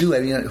cold stew. I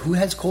mean, who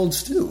has cold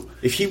stew?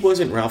 If he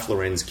wasn't Ralph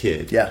Lauren's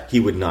kid, he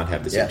would not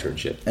have this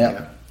internship.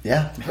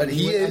 Yeah. But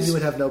he is. And you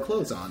would have no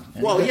clothes on.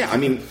 Well, yeah, I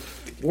mean,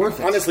 worth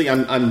it. Honestly,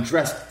 I'm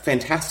dressed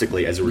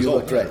fantastically as a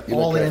result. You look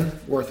All right. in,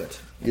 worth it.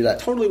 You're like,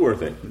 totally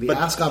worth it. The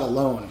ascot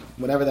alone,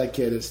 whatever that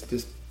kid is,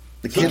 just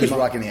The kid was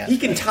rocking the ascot. He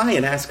can tie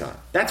an ascot.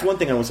 That's one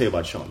thing I will say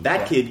about Sean.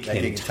 That kid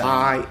can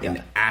tie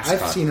an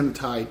ascot. I've seen him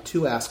tie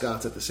 2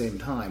 ascots at the same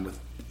time with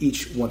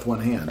each with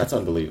one hand. That's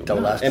unbelievable.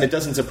 Double ascot. And it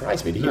doesn't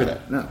surprise me to hear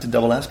that. No. It's a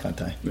double ascot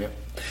tie. Yeah.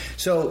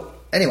 So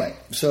anyway,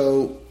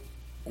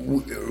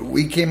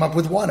 we came up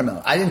with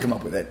watermelon. I didn't come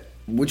up with it.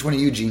 Which one of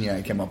you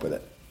genii came up with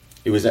it?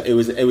 It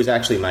was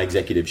actually my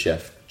executive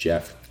chef,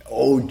 Jeff.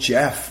 Oh,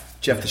 Jeff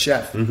the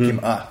chef came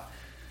up.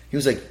 He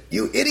was like,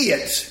 "You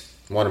idiots!"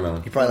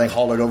 Watermelon. He probably like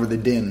hollered over the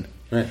din.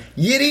 Right.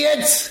 "You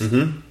idiots!"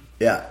 Mm-hmm.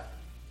 Yeah.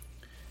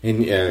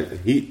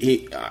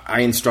 And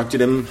I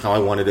instructed him how I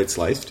wanted it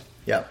sliced.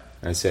 Yeah.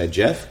 I said,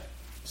 Jeff,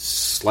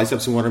 slice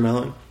up some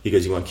watermelon. He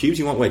goes, you want cubes?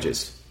 You want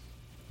wedges?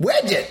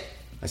 Wedge it.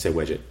 I said,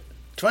 wedge it.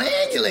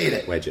 Triangulate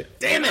it. Wedge it.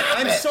 Damn it!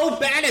 I'm so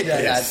bad at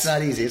this. Yeah, it's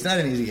not easy. It's not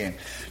an easy game.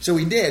 So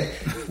we did.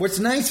 What's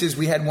nice is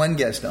we had one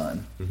guest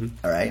on. Mm-hmm.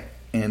 All right,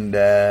 and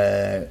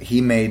he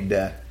made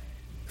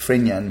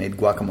Frinyan made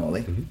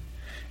guacamole,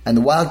 and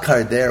the wild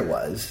card there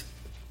was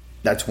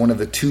that's one of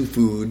the 2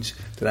 foods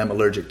that I'm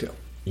allergic to.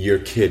 You're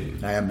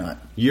kidding. I am not.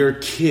 You're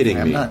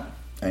kidding me. I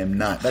am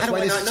not. That's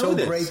why this is so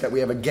great that we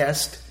have a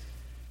guest.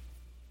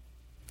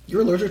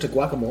 You're allergic to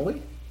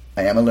guacamole?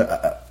 I am.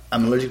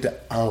 I'm allergic to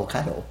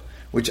avocado,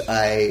 which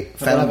I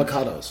found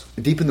avocados.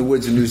 Deep in the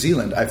woods in New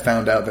Zealand. I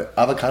found out that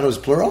avocado is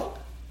plural.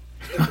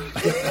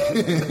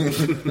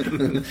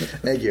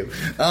 Thank you.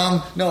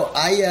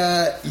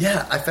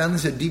 I found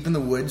this at Deep in the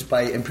Woods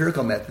by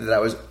empirical method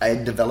that I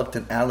had developed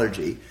an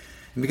allergy,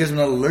 and because I'm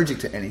not allergic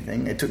to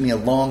anything, it took me a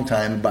long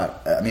time.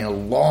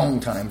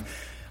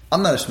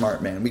 I'm not a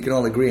smart man. We can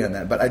all agree on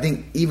that. But I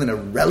think even a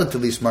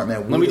relatively smart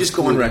man. Let me just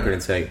go on record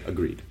and say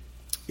agreed.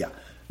 Yeah.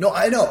 No,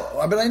 I know.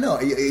 But I know.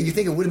 You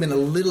think it would have been a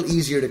little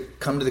easier to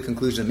come to the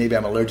conclusion that maybe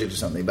I'm allergic to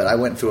something. But I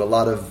went through a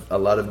lot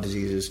of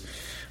diseases,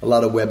 a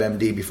lot of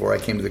WebMD before I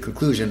came to the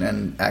conclusion,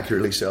 and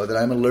accurately so, that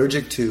I'm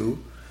allergic to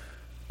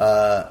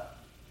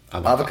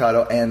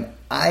avocado. And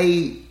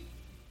I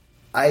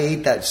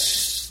ate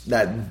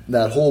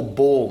that whole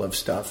bowl of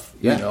stuff,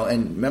 you know.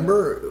 And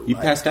remember, you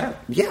passed out.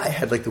 Yeah, I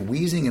had like the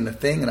wheezing and the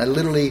thing, and I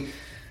literally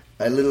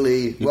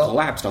you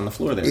collapsed on the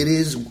floor there.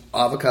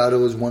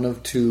 Avocado is one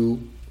of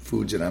 2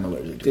 foods that I'm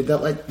allergic to.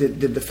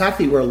 Did the fact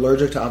that you were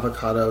allergic to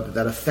avocado, did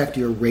that affect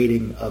your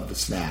rating of the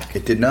snack?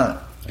 It did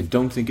not. I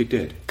don't think it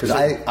did. Because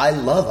I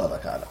love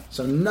avocado.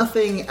 So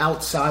nothing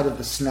outside of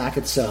the snack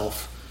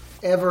itself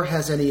ever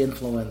has any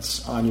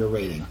influence on your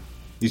rating.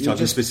 You're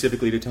talking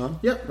specifically to Tom?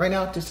 Yep, right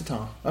now just to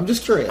Tom. I'm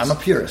just curious. I'm a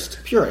purist.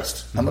 I'm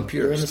a purist.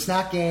 You're in the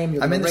snack game.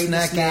 I'm in the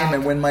snack game,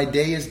 and when my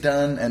day is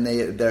done and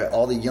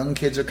all the young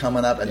kids are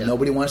coming up and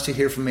nobody wants to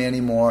hear from me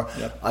anymore,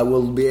 I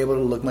will be able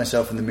to look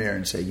myself in the mirror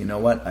and say, you know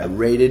what? I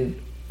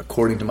rated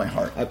according to my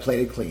heart. I played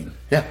it clean.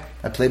 Yeah,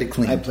 I played it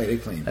clean.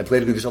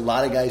 There's a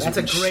lot of guys That's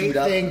who a can great shoot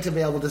up. thing to be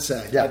able to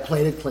say. Yeah. I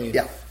played it clean.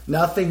 Yeah.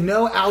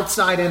 No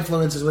outside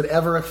influences would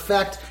ever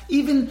affect,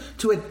 even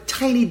to a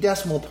tiny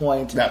decimal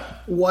point,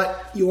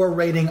 what your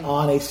rating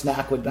on a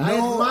snack would be. I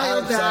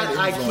admire that.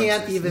 I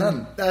can't even.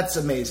 None. That's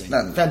amazing.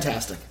 None.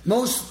 Fantastic.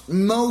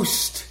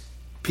 Most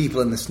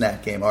people in the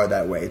snack game are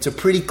that way. It's a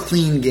pretty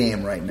clean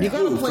game right now.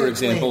 Who, for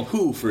example,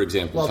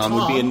 well, Tom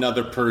would be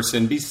another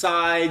person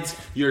besides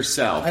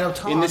yourself. I know,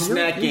 Tom, in the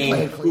snack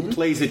game who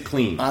plays it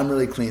clean. I'm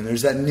really clean.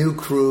 There's that new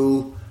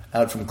crew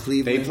out from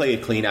Cleveland. They play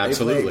it clean,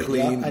 absolutely. They play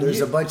it clean. There's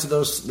a bunch of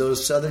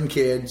those southern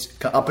kids,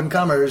 up and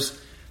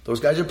comers. Those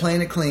guys are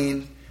playing it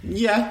clean.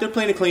 Yeah, they're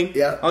playing it clean.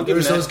 Yeah, I'll give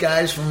there's them that. those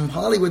guys from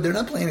Hollywood. They're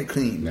not playing it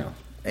clean. No,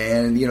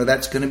 and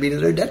that's going to be to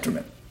their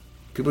detriment.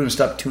 People are going to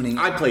stop tuning in.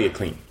 I play it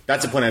clean.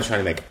 That's the point I was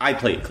trying to make. I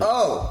play it clean.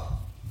 Oh,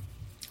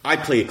 I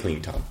play it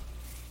clean, Tom.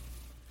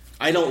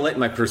 I don't let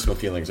my personal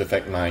feelings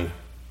affect my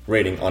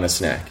rating on a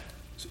snack.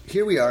 So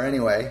here we are,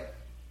 anyway.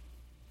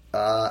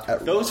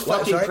 Those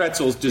fucking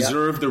pretzels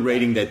deserve the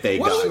rating that they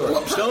got.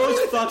 Those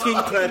fucking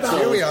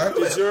pretzels Here we are.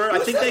 deserve. I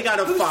think they got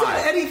a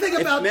 5.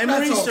 Anything about if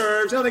memory pretzels?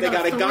 serves, No, they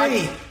got a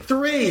guy.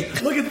 3.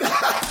 Look at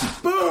that.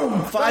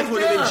 Boom. 5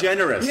 would have been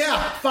generous.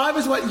 Yeah, 5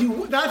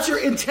 is that's your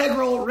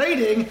integral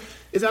rating.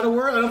 Is that a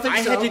word? I don't think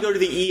so. I had to go to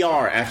the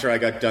ER after I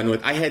got done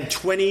with. I had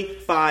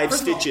 25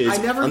 stitches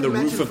on the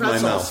roof of my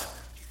mouth.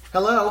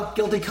 Hello,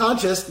 guilty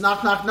conscience.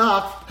 Knock, knock,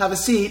 knock. Have a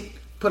seat.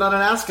 Put on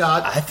an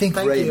ascot. I think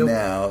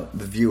now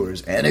the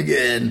viewers, and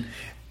again,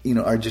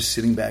 are just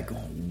sitting back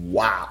going,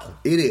 "Wow,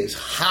 it is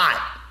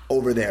hot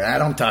over there."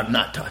 I'm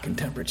not talking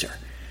temperature.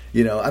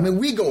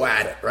 We go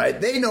at it, right?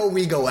 They know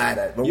we go at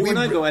it. But you and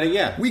I go at it,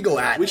 yeah. We go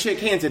at it. We shake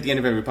hands at the end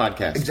of every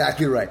podcast.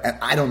 Exactly right. And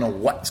I don't know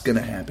what's going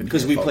to happen.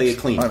 Because we play it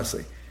clean.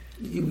 Honestly.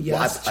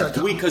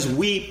 Because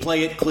we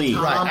play it clean.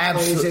 Right,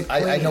 absolutely.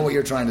 I know what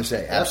you're trying to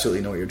say.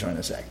 Absolutely know what you're trying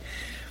to say.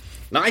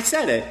 Now, I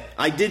said it.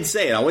 I did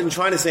say it. I wasn't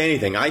trying to say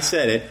anything. I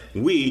said it.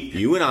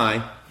 You and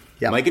I,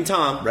 Mike and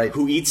Tom,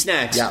 who eat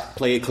snacks,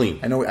 play it clean.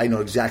 I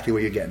know exactly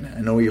what you're getting. I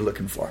know what you're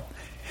looking for.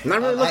 I'm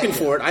not really looking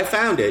for it. I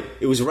found it.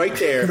 It was right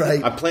there.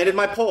 Right. I planted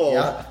my pole,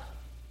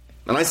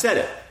 and I said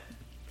it.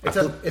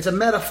 It's a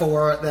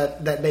metaphor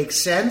that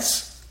makes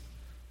sense.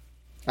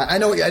 I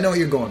know what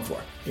you're going for.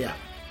 Yeah.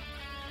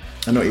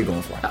 I know what you're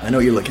going for. I know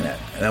what you're looking at.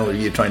 I know what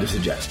you're trying to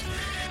suggest.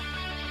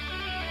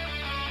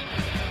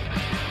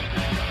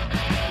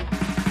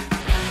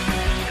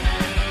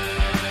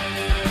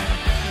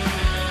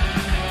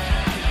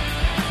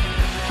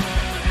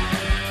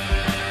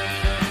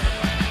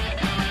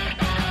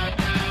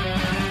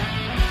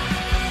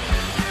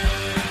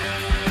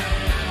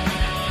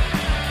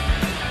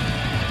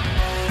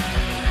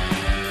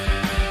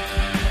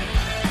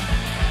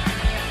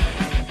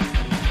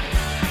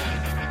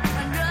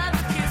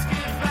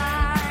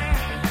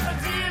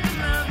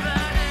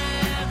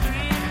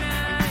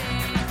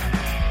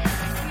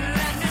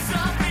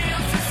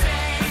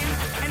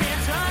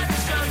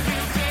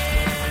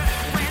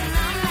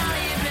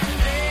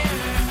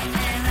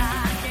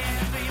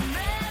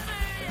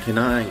 can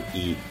I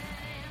eat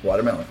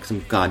Watermelon.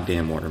 some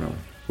goddamn watermelon,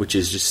 which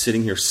is just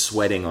sitting here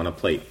sweating on a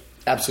plate.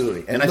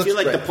 Absolutely. And it I feel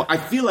looks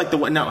like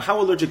great. now, how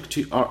allergic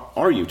to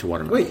are you to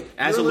watermelon? Wait,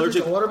 you're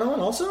allergic to watermelon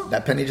also?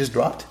 That penny just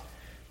dropped?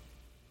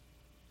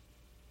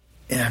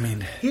 Yeah, I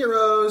mean...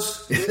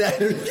 Heroes.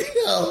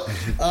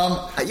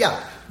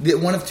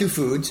 One of two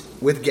foods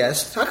with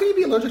guests. How can you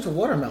be allergic to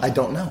watermelon? I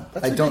don't know.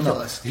 That's I don't know.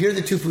 ridiculous. Here are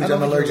the two foods I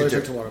don't I'm think you're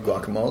allergic to.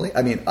 watermelon.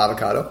 Guacamole,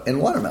 avocado, and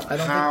watermelon.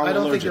 I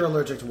don't think you're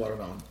allergic to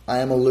watermelon. I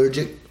am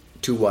allergic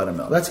to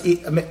watermelon. Let's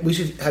eat. We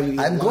should have you eat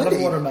a lot of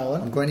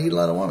watermelon. I'm going to eat a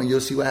lot of watermelon. You'll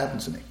see what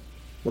happens to me.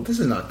 Well, this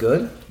is not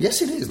good.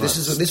 Yes, it is. This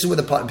is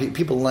where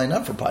people line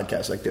up for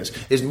podcasts like this.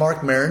 Is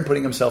Mark Maron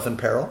putting himself in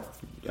peril?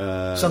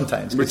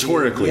 Sometimes.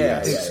 Rhetorically,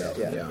 yeah, yes.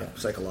 Yeah.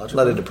 Psychological.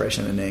 A lot of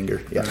depression and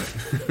anger. Yeah.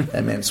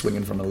 That man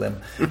swinging from a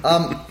limb.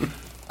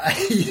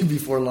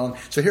 Before long.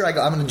 So here I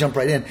go. I'm going to jump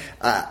right in.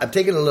 I've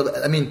taken a little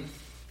bit. I mean,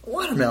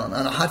 watermelon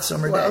on a hot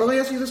summer day. Well, let me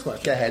ask you this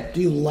question. Go ahead. Do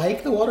you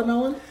like the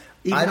watermelon?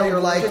 I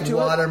don't like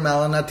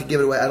watermelon, not to give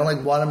it away. I don't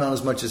like watermelon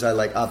as much as I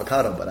like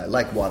avocado, but I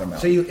like watermelon.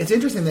 So it's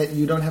interesting that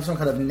you don't have some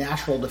kind of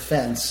natural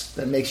defense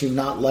that makes you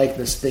not like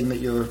this thing that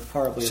you're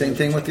horribly Same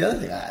thing with the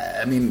other thing.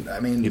 I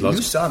mean,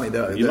 you saw me.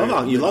 You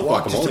love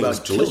guacamole. It's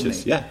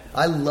delicious. Yeah.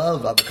 I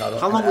love avocado.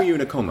 How long were you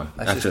in a coma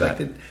after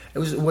that? It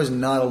was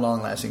not a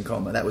long-lasting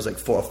coma. That was like a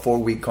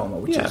 4-week coma,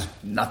 which is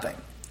nothing.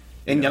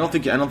 And I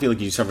don't feel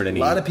like you suffered any.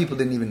 A lot of people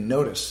didn't even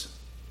notice.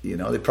 You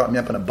know, they propped me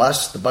up on a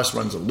bus. The bus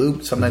runs a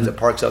loop. Sometimes it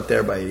parks out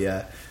there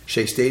by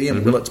Shea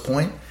Stadium, Willets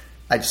Point.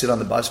 I'd sit on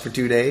the bus for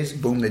 2 days.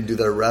 Boom, they'd do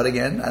their route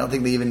again. I don't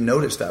think they even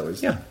noticed that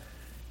was. Yeah.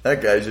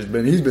 That guy's he's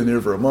been there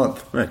for a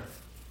month. Right.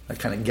 I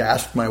kind of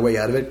gasped my way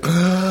out of it.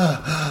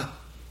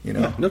 You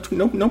know? Yeah,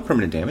 no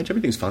permanent damage.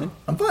 Everything's fine.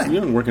 I'm fine.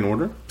 You're in working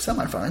order.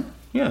 Semi-fine.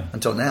 Yeah.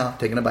 Until now,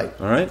 taking a bite.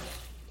 All right.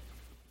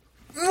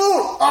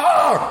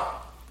 Oh,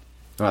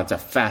 it's a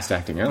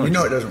fast-acting allergy. You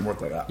know it doesn't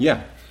work like that.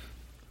 Yeah.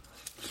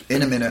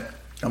 In a minute,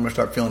 I'm going to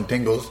start feeling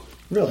tingles.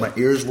 Really? My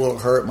ears will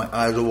hurt. My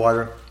eyes will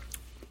water.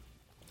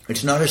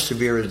 It's not as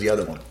severe as the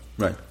other one.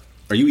 Right.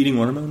 Are you eating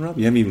watermelon, Rob?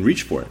 You haven't even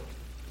reached for it.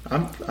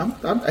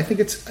 I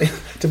think it's,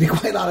 to be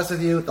quite honest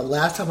with you, the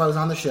last time I was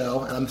on the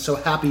show, and I'm so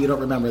happy you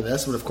don't remember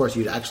this, but of course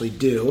you actually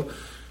do,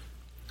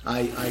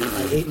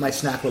 I ate my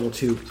snack a little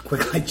too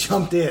quick. I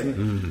jumped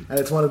in, and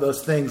it's one of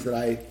those things that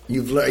I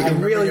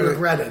really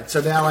regretted.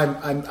 So now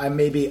I'm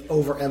maybe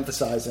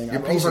overemphasizing.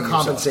 I'm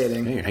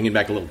overcompensating. You're hanging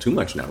back a little too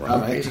much now, Rob.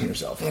 You're pacing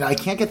yourself. And I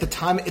can't get the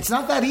time. It's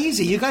not that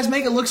easy. You guys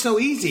make it look so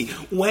easy.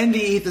 When do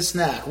you eat the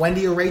snack? When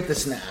do you rate the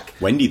snack?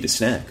 Wendy the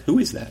snack. Who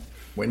is that?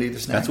 Wendy the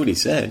snack. That's what he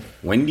said.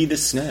 Wendy the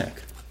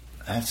snack.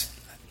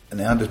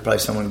 Now there's probably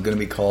someone going to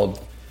be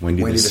called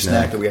Wendy the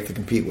snack that we have to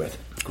compete with.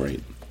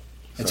 Great.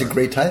 It's a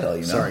great title,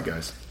 you know. Sorry,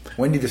 guys.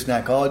 Wendy the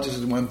Snackologist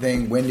is one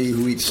thing. Wendy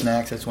who eats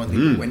snacks, that's one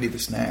thing. Wendy the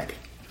Snack.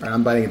 All right,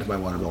 I'm biting into my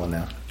watermelon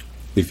now.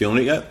 You feeling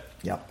it yet?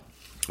 Yep.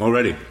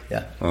 Already?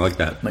 Yeah. I like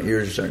that. My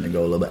ears are starting to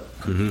go a little bit.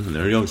 Mm-hmm.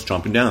 There you go. It's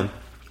chomping down.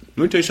 Let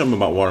me tell you something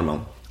about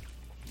watermelon.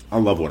 I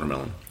love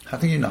watermelon. How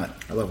can you not?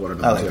 I love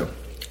watermelon, too.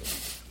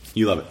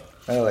 You love it.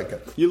 I like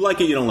it. You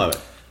like it, you don't love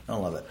it. I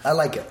don't love it. I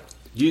like it.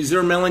 Is there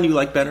a melon you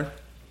like better?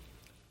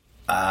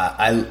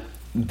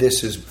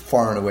 This is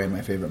far and away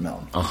my favorite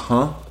melon.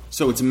 Uh-huh.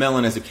 So it's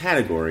melon as a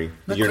category.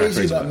 Not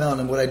crazy about melon.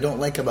 And what I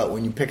don't like about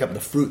when you pick up the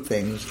fruit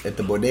things at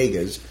the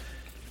bodegas,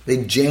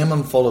 they jam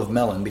them full of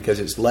melon because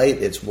it's light,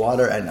 it's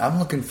water, and I'm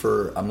looking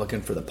for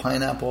the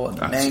pineapple and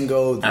the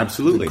mango,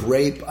 the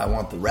grape. I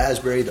want the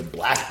raspberry, the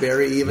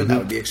blackberry even. That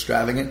would be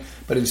extravagant.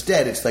 But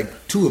instead, it's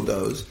like two of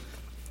those,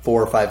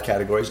 4 or 5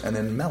 categories, and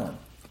then melon.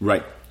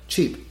 Right.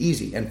 Cheap,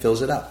 easy, and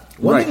fills it up.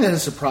 One thing that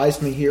has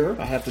surprised me here,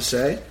 I have to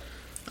say,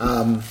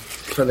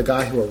 for the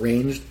guy who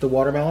arranged the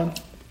watermelon,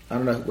 I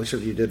don't know which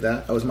of you did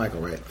that. That was Michael,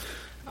 right?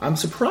 I'm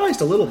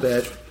surprised a little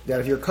bit that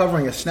if you're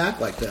covering a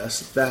snack like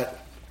this,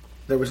 that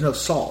there was no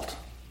salt.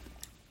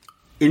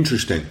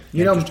 Interesting.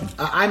 You know,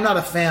 I'm not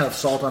a fan of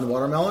salt on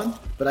watermelon,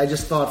 but I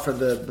just thought for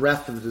the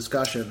breadth of the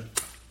discussion,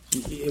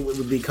 it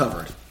would be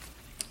covered.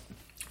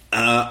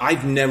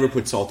 I've never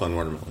put salt on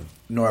watermelon.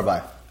 Nor have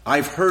I.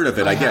 I've heard of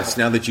it, I guess,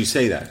 now that you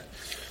say that.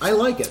 I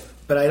like it,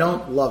 but I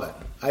don't love it.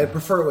 I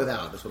prefer it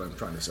without, is what I'm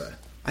trying to say.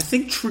 I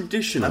think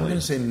traditionally... I'm going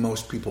to say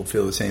most people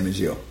feel the same as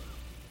you.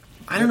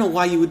 I don't know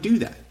why you would do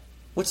that.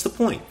 What's the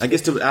point? I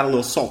guess to add a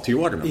little salt to your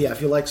watermelon. Yeah,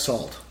 if you like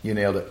salt. You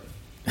nailed it.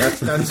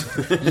 That's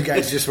you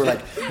guys just were like,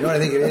 you know what I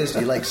think it is?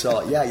 You like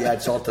salt. Yeah, you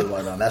add salt to the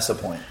watermelon. That's the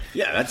point.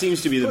 Yeah, that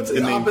seems to be the main point.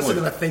 What's the opposite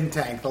of a think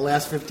tank? The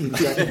last 15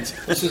 seconds.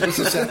 What's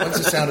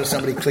the sound of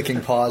somebody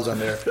clicking pause on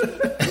their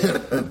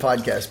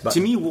podcast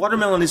button? To me,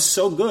 watermelon is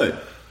so good.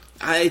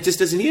 It just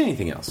doesn't need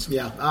anything else.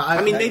 Yeah.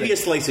 I mean, maybe a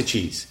slice of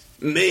cheese.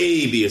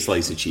 Maybe a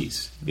slice of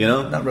cheese. You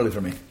know? Not really for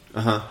me.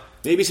 Uh-huh.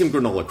 Maybe some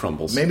granola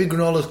crumbles. Maybe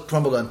granola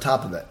crumbled on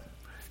top of it.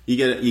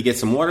 You get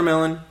some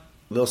watermelon. A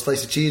little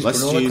slice of cheese,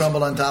 granola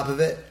crumbled on top of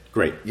it.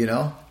 Great. You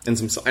know? And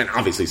some salt. And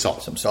obviously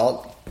salt. Some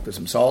salt. Put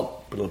some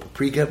salt. Put a little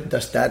paprika.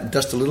 Dust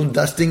a little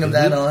dusting of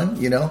that on,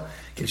 you know?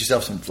 Get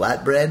yourself some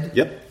flatbread.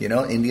 Yep. You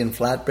know, Indian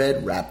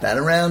flatbread. Wrap that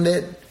around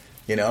it.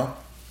 You know?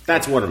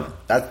 That's watermelon.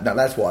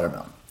 That's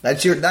watermelon.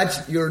 That's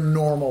your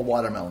normal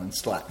watermelon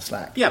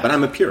snack. Yeah, but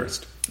I'm a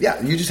purist.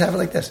 Yeah, you just have it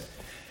like this.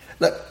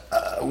 Look,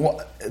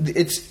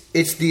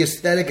 it's the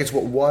aesthetic. It's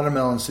what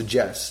watermelon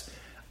suggests.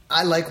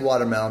 I like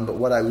watermelon, but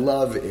what I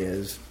love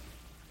is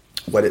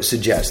what it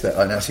suggests. That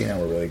now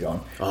we're really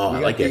going. Oh, I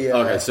like it.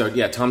 Okay, so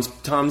yeah, Tom's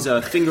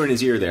finger in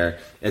his ear there,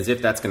 as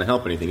if that's going to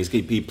help anything.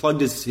 He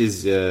plugged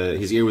his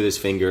ear with his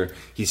finger.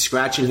 He's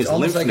scratching his lymph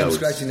nodes. Almost like I'm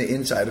scratching the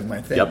inside of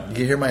my thing. Yep.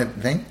 You hear my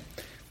thing?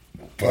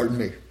 Pardon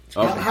me.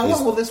 Okay. How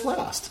long will this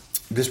last?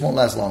 This won't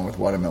last long with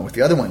watermelon. With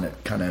the other one, it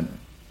kind of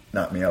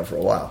knocked me out for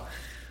a while.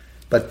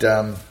 But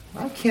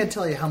I can't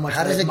tell you how much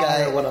I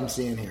admire what I'm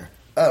seeing here.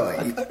 Oh,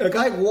 a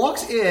guy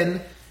walks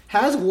in,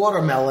 has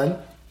watermelon.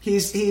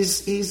 He's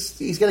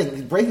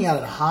breaking out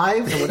in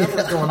hives or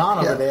whatever's going on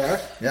over there.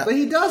 Yeah. But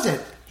he does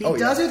it. He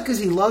does it because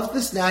he loves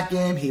the snack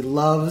game. He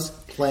loves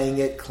playing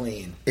it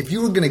clean. If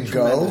you were going to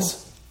go,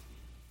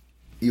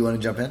 you want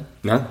to jump in?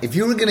 No. If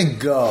you were going to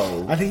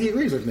go, I think he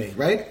agrees with me.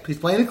 Right? He's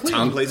playing it clean.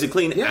 Tom plays it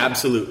clean. Yeah.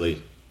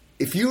 Absolutely.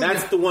 if you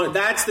That's the one.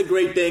 That's the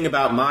great thing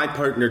about my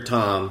partner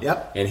Tom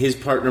and his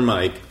partner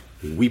Mike.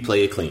 We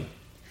play it clean.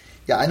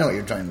 Yeah, I know what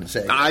you're trying to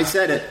say. I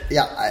said it.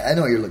 Yeah, I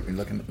know what you're looking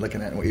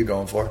at and what you're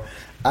going for.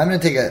 I'm going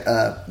to take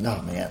a...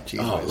 no, man. Geez,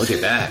 Look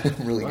at that.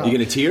 Really Are you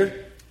going to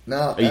tear?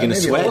 No. Are you going to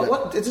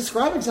sweat?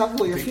 Describe exactly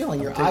what you're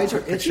feeling. Your eyes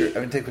are itchy. I'm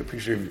going to take a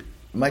picture of...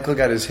 Michael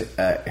got his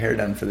hair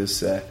done for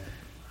this... no,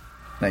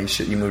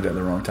 you moved at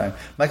the wrong time.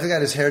 Michael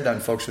got his hair done,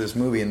 folks, for this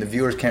movie, and the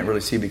viewers can't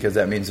really see because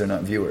that means they're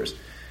not viewers.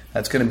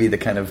 That's going to be the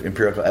kind of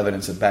empirical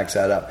evidence that backs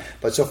that up.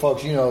 But so,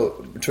 folks,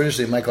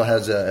 traditionally Michael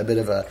has a bit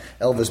of a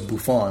Elvis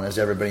Buffon, as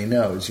everybody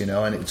knows,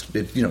 and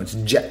it's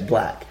jet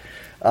black,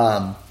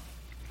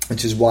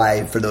 which is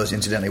why, for those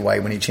incidentally, why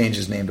when he changed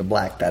his name to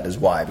Black, that is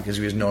why, because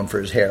he was known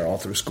for his hair all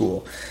through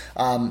school.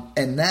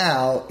 And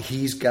now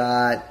he's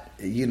got,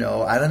 I don't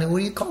know, what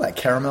do you call that?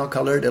 Caramel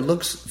colored? It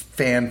looks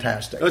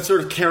fantastic. It's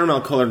sort of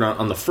caramel colored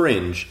on the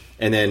fringe,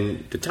 and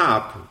then the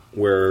top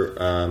where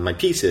my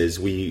piece is,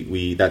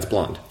 that's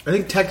blonde. I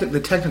think the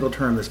technical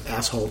term is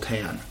asshole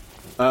tan.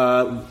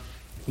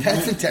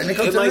 That's the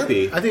technical term? It might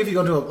be. I think if you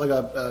go to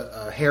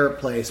a hair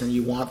place and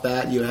you want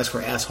that, you ask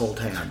for asshole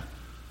tan.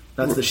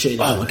 That's the shade.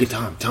 Oh, look at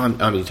Tom.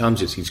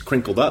 Tom's he's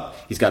crinkled up.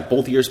 He's got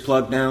both ears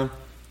plugged now.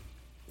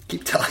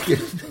 Keep talking.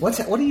 What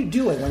are you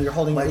doing when you're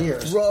holding My your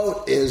ears?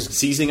 throat is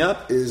Seizing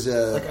up? Are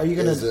you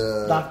going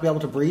to not be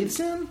able to breathe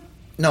soon?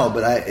 No,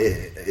 but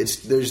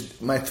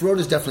my throat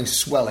is definitely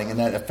swelling, and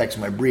that affects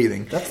my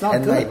breathing. That's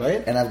not good,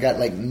 right? And I've got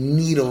like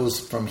needles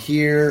from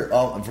here,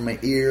 from my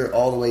ear,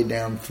 all the way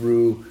down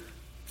through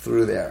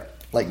there,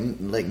 like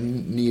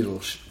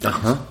needles.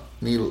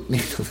 Needle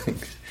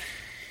things.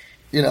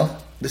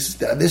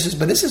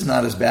 This is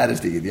not as bad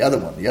as the other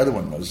one. The other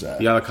one was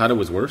the avocado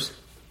was worse.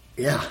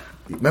 Yeah.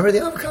 Remember the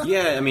avocado?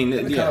 Yeah, I mean, the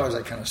avocado was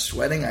like kind of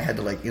sweating. I had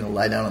to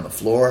lie down on the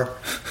floor,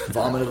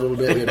 vomit a little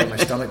bit, get my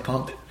stomach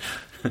pumped.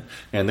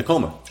 And the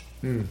coma.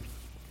 You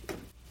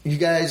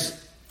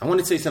guys, I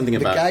want to say something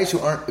about the guys who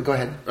aren't. Go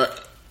ahead.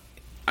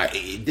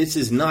 This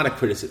is not a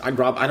criticism.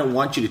 Rob, I don't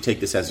want you to take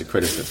this as a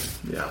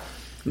criticism. Yeah.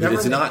 Never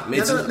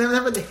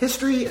the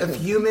history of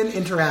human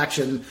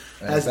interaction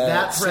has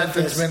that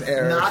preface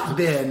not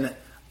been.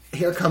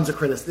 Here comes a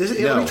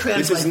criticism.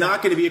 This is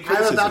not going to be a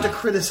criticism. I'm about to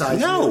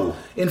criticize you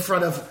in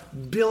front of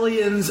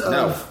billions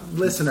of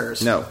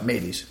listeners. No.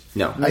 Mateys.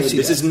 No.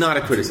 This is not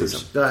a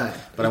criticism. Go ahead.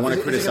 But I want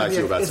to criticize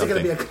you about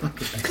something. Is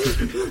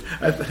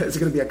it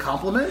going to be a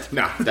compliment?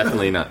 No,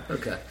 definitely not.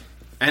 Okay.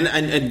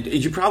 And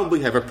you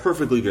probably have a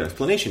perfectly good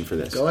explanation for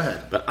this. Go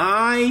ahead. But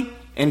I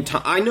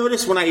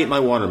noticed when I ate my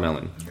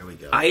watermelon, here we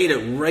go. I ate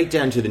it right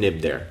down to the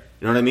nib there.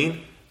 You know what I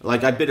mean?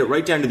 Like I bit it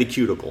right down to the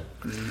cuticle.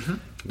 Mm-hmm.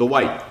 The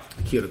white.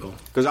 Cuticle.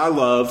 Because I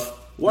love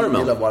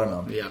watermelon. You love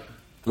watermelon. Yeah.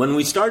 When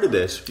we started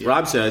this,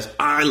 Rob says,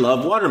 I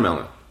love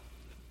watermelon.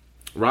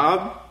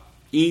 Rob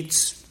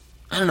eats,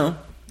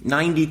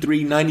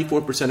 93,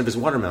 94% of his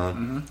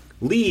watermelon.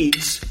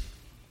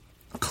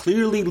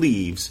 Clearly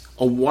leaves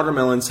a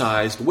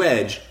watermelon-sized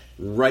wedge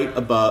right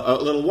above,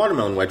 a little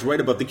watermelon wedge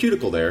right above the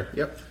cuticle there.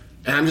 Yep.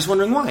 And I'm just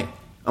wondering why.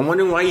 I'm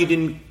wondering why you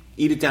didn't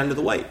eat it down to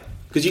the white.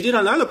 Because you did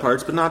on the other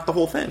parts, but not the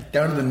whole thing.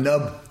 Down to the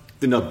nub.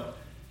 The nub.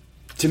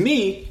 To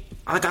me,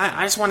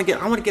 I just want to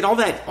get all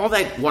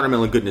that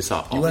watermelon goodness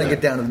off. You want to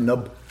get down to the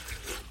nub.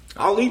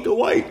 I'll eat the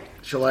white.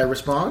 Shall I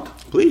respond?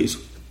 Please.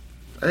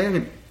 I think I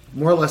can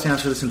more or less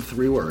answer this in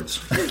 3 words.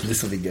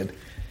 This will be good.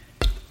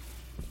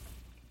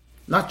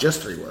 Not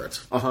just 3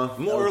 words.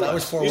 More or less.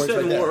 Was 4 you words said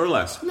right more there. or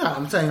less. No,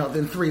 I'm saying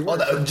in 3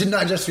 words.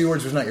 Not just 3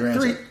 words was not your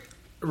answer. 3.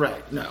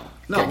 Right. No.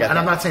 Okay, and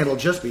I'm not saying it'll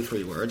just be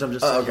 3 words. I'm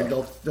just saying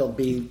there'll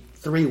be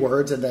 3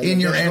 words and then in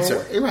your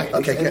answer. Right.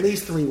 Okay. At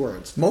least 3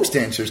 words. Most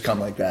answers come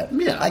like that.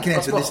 Yeah. I can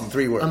answer this in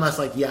 3 words. Unless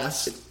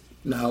yes,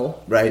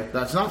 no. Right.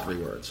 That's not 3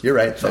 words. You're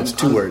right. That's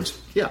 2 words.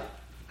 Yeah.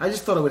 I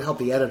just thought it would help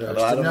the editors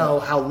to know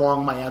how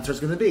long my answer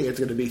is going to be. It's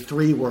going to be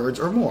 3 words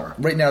or more.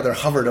 Right now, they're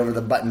hovered over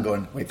the button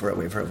going, wait for it.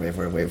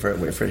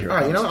 Here All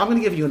right, I'm going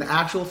to give you an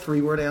actual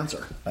 3-word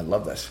answer. I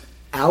love this.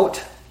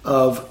 Out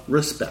of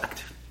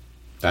respect.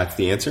 That's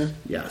the answer?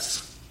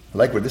 Yes. I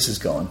like where this is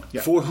going.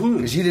 For whom?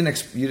 Because you didn't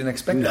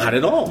expect that. Not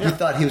at all. You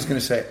thought he was going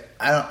to say,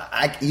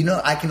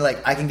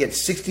 I can get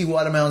 60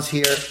 watermelons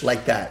here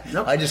like that.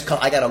 Nope. I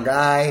got a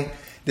guy,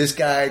 this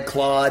guy,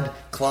 Claude.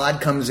 Claude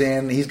comes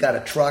in, he's got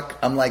a truck.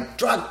 I'm like,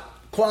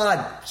 truck,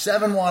 Claude,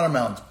 7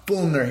 watermelons.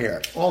 Boom, they're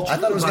here. All true, I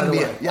thought it was by going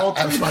the to way. be All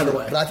true, by the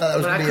way. But I thought that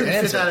was going to be your I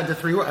couldn't fit that answer. into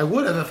 3 words. I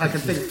would have if I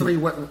could think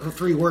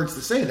three words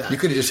to say that. You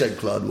could have just said,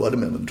 Claude,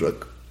 watermelon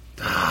truck.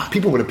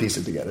 People would have pieced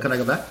it together. Can I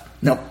go back?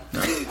 No.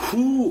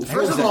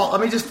 First of all,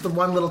 let me just the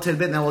one little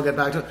tidbit, and then we'll get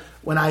back to it.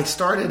 When I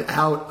started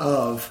out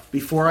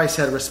before I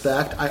said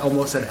respect, I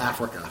almost said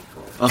Africa.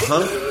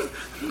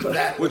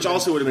 Which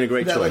also would have been a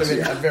great That would choice. have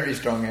been a very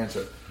strong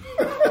answer.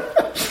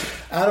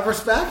 Out of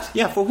respect?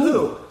 Yeah, for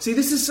who? See,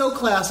 this is so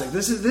classic.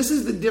 This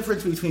is the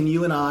difference between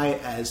you and I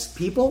as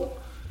people,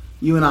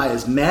 you and I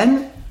as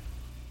men.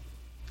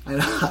 Well,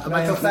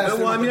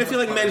 I mean, I feel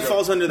like men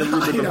falls under the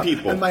rubric of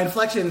people. And my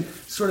inflection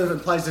sort of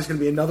implies there's going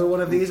to be another one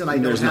of these, and I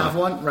There's don't have not.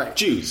 one. Right.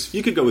 Jews.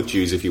 You could go with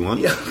Jews if you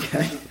want. Yeah,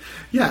 okay.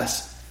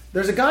 Yes.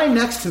 There's a guy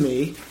next to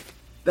me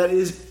that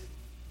is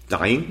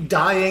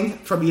Dying?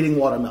 from eating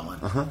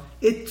watermelon.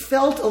 It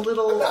felt a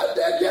little... Not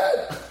dead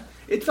yet.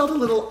 It felt a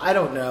little, I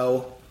don't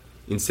know,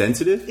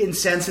 Insensitive?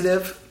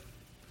 insensitive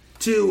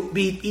to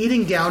be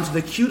eating down to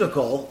the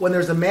cuticle when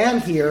there's a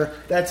man here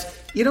that's,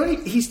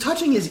 he's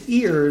touching his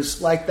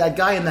ears like that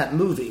guy in that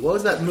movie. What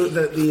was that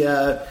movie?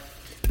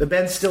 The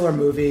Ben Stiller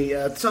movie,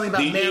 something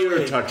about The Mary.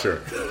 ear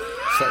toucher.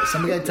 So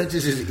some guy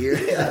touches his ear.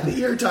 Yeah, the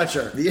ear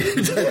toucher. The ear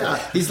toucher. Yeah.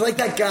 He's like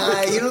that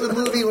guy. You know the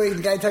movie where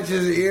the guy touches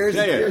his ears?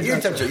 Yeah, yeah. Ear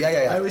toucher. I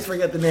Yeah. always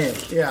forget the name.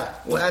 Yeah.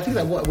 Well, I think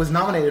that was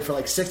nominated for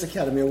like 6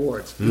 Academy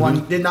Awards.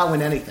 One did not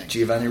win anything.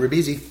 Giovanni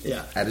Ribisi.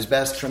 Yeah. At his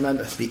best.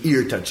 Tremendous. The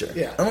ear toucher.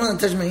 Yeah. I want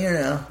to touch my ear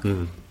now.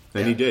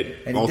 And he did.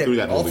 And he all did. through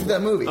that movie. All through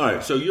that movie. All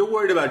right, so you're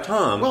worried about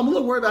Tom. Well, I'm a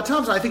little worried about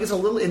Tom's. I think it's a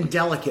little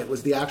indelicate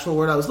was the actual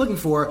word I was looking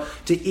for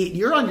to eat.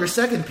 You're on your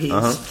second piece.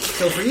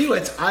 So for you,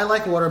 it's I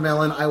like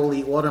watermelon, I will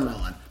eat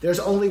watermelon. There's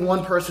only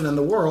one person in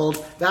the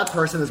world. That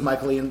person is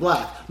Michael Ian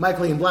Black.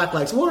 Michael Ian Black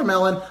likes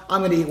watermelon.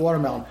 I'm going to eat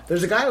watermelon.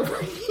 There's a guy over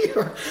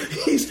here.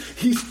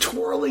 He's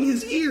twirling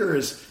his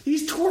ears.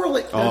 He's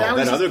twirling. Oh,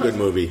 that other good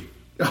movie.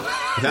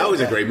 That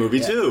was a great movie,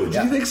 too. Do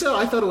you think so?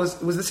 I thought it was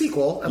the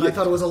sequel, and I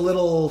thought it was a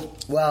little...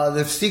 Well,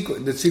 the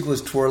sequel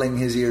is twirling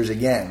his ears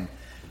again.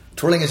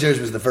 Twirling his ears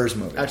was the first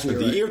movie. Actually,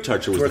 The you're right. ear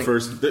toucher was Twirling. the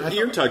first. The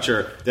ear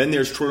toucher, then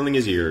there's twirling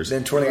his ears.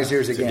 Then twirling his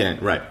ears again.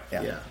 Right.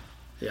 Yeah.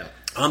 Yeah.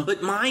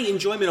 But my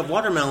enjoyment of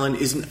watermelon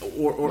isn't,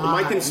 or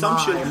my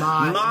consumption,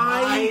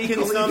 my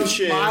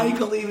consumption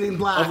Michael Ian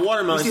Black of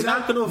watermelon You see is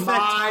not that? going to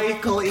affect.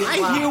 Michael Ian I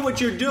Black. hear what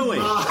you're doing.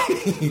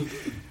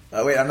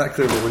 Wait, I'm not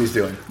clear about what he's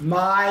doing.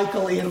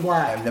 Michael Ian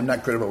Black. I'm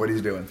not clear about what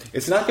he's doing.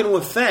 It's not going to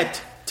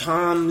affect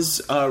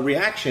Tom's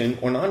reaction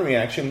or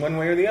non-reaction one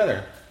way or the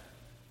other.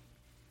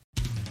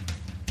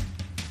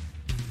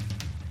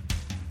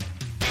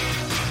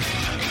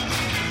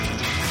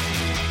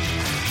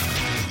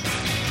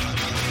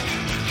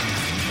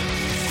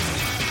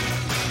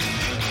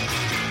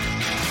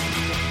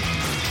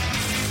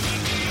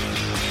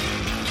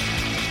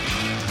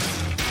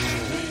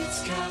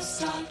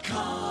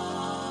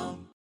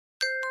 Nerdist.com.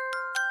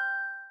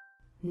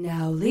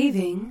 Now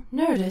leaving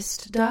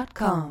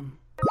Nerdist.com.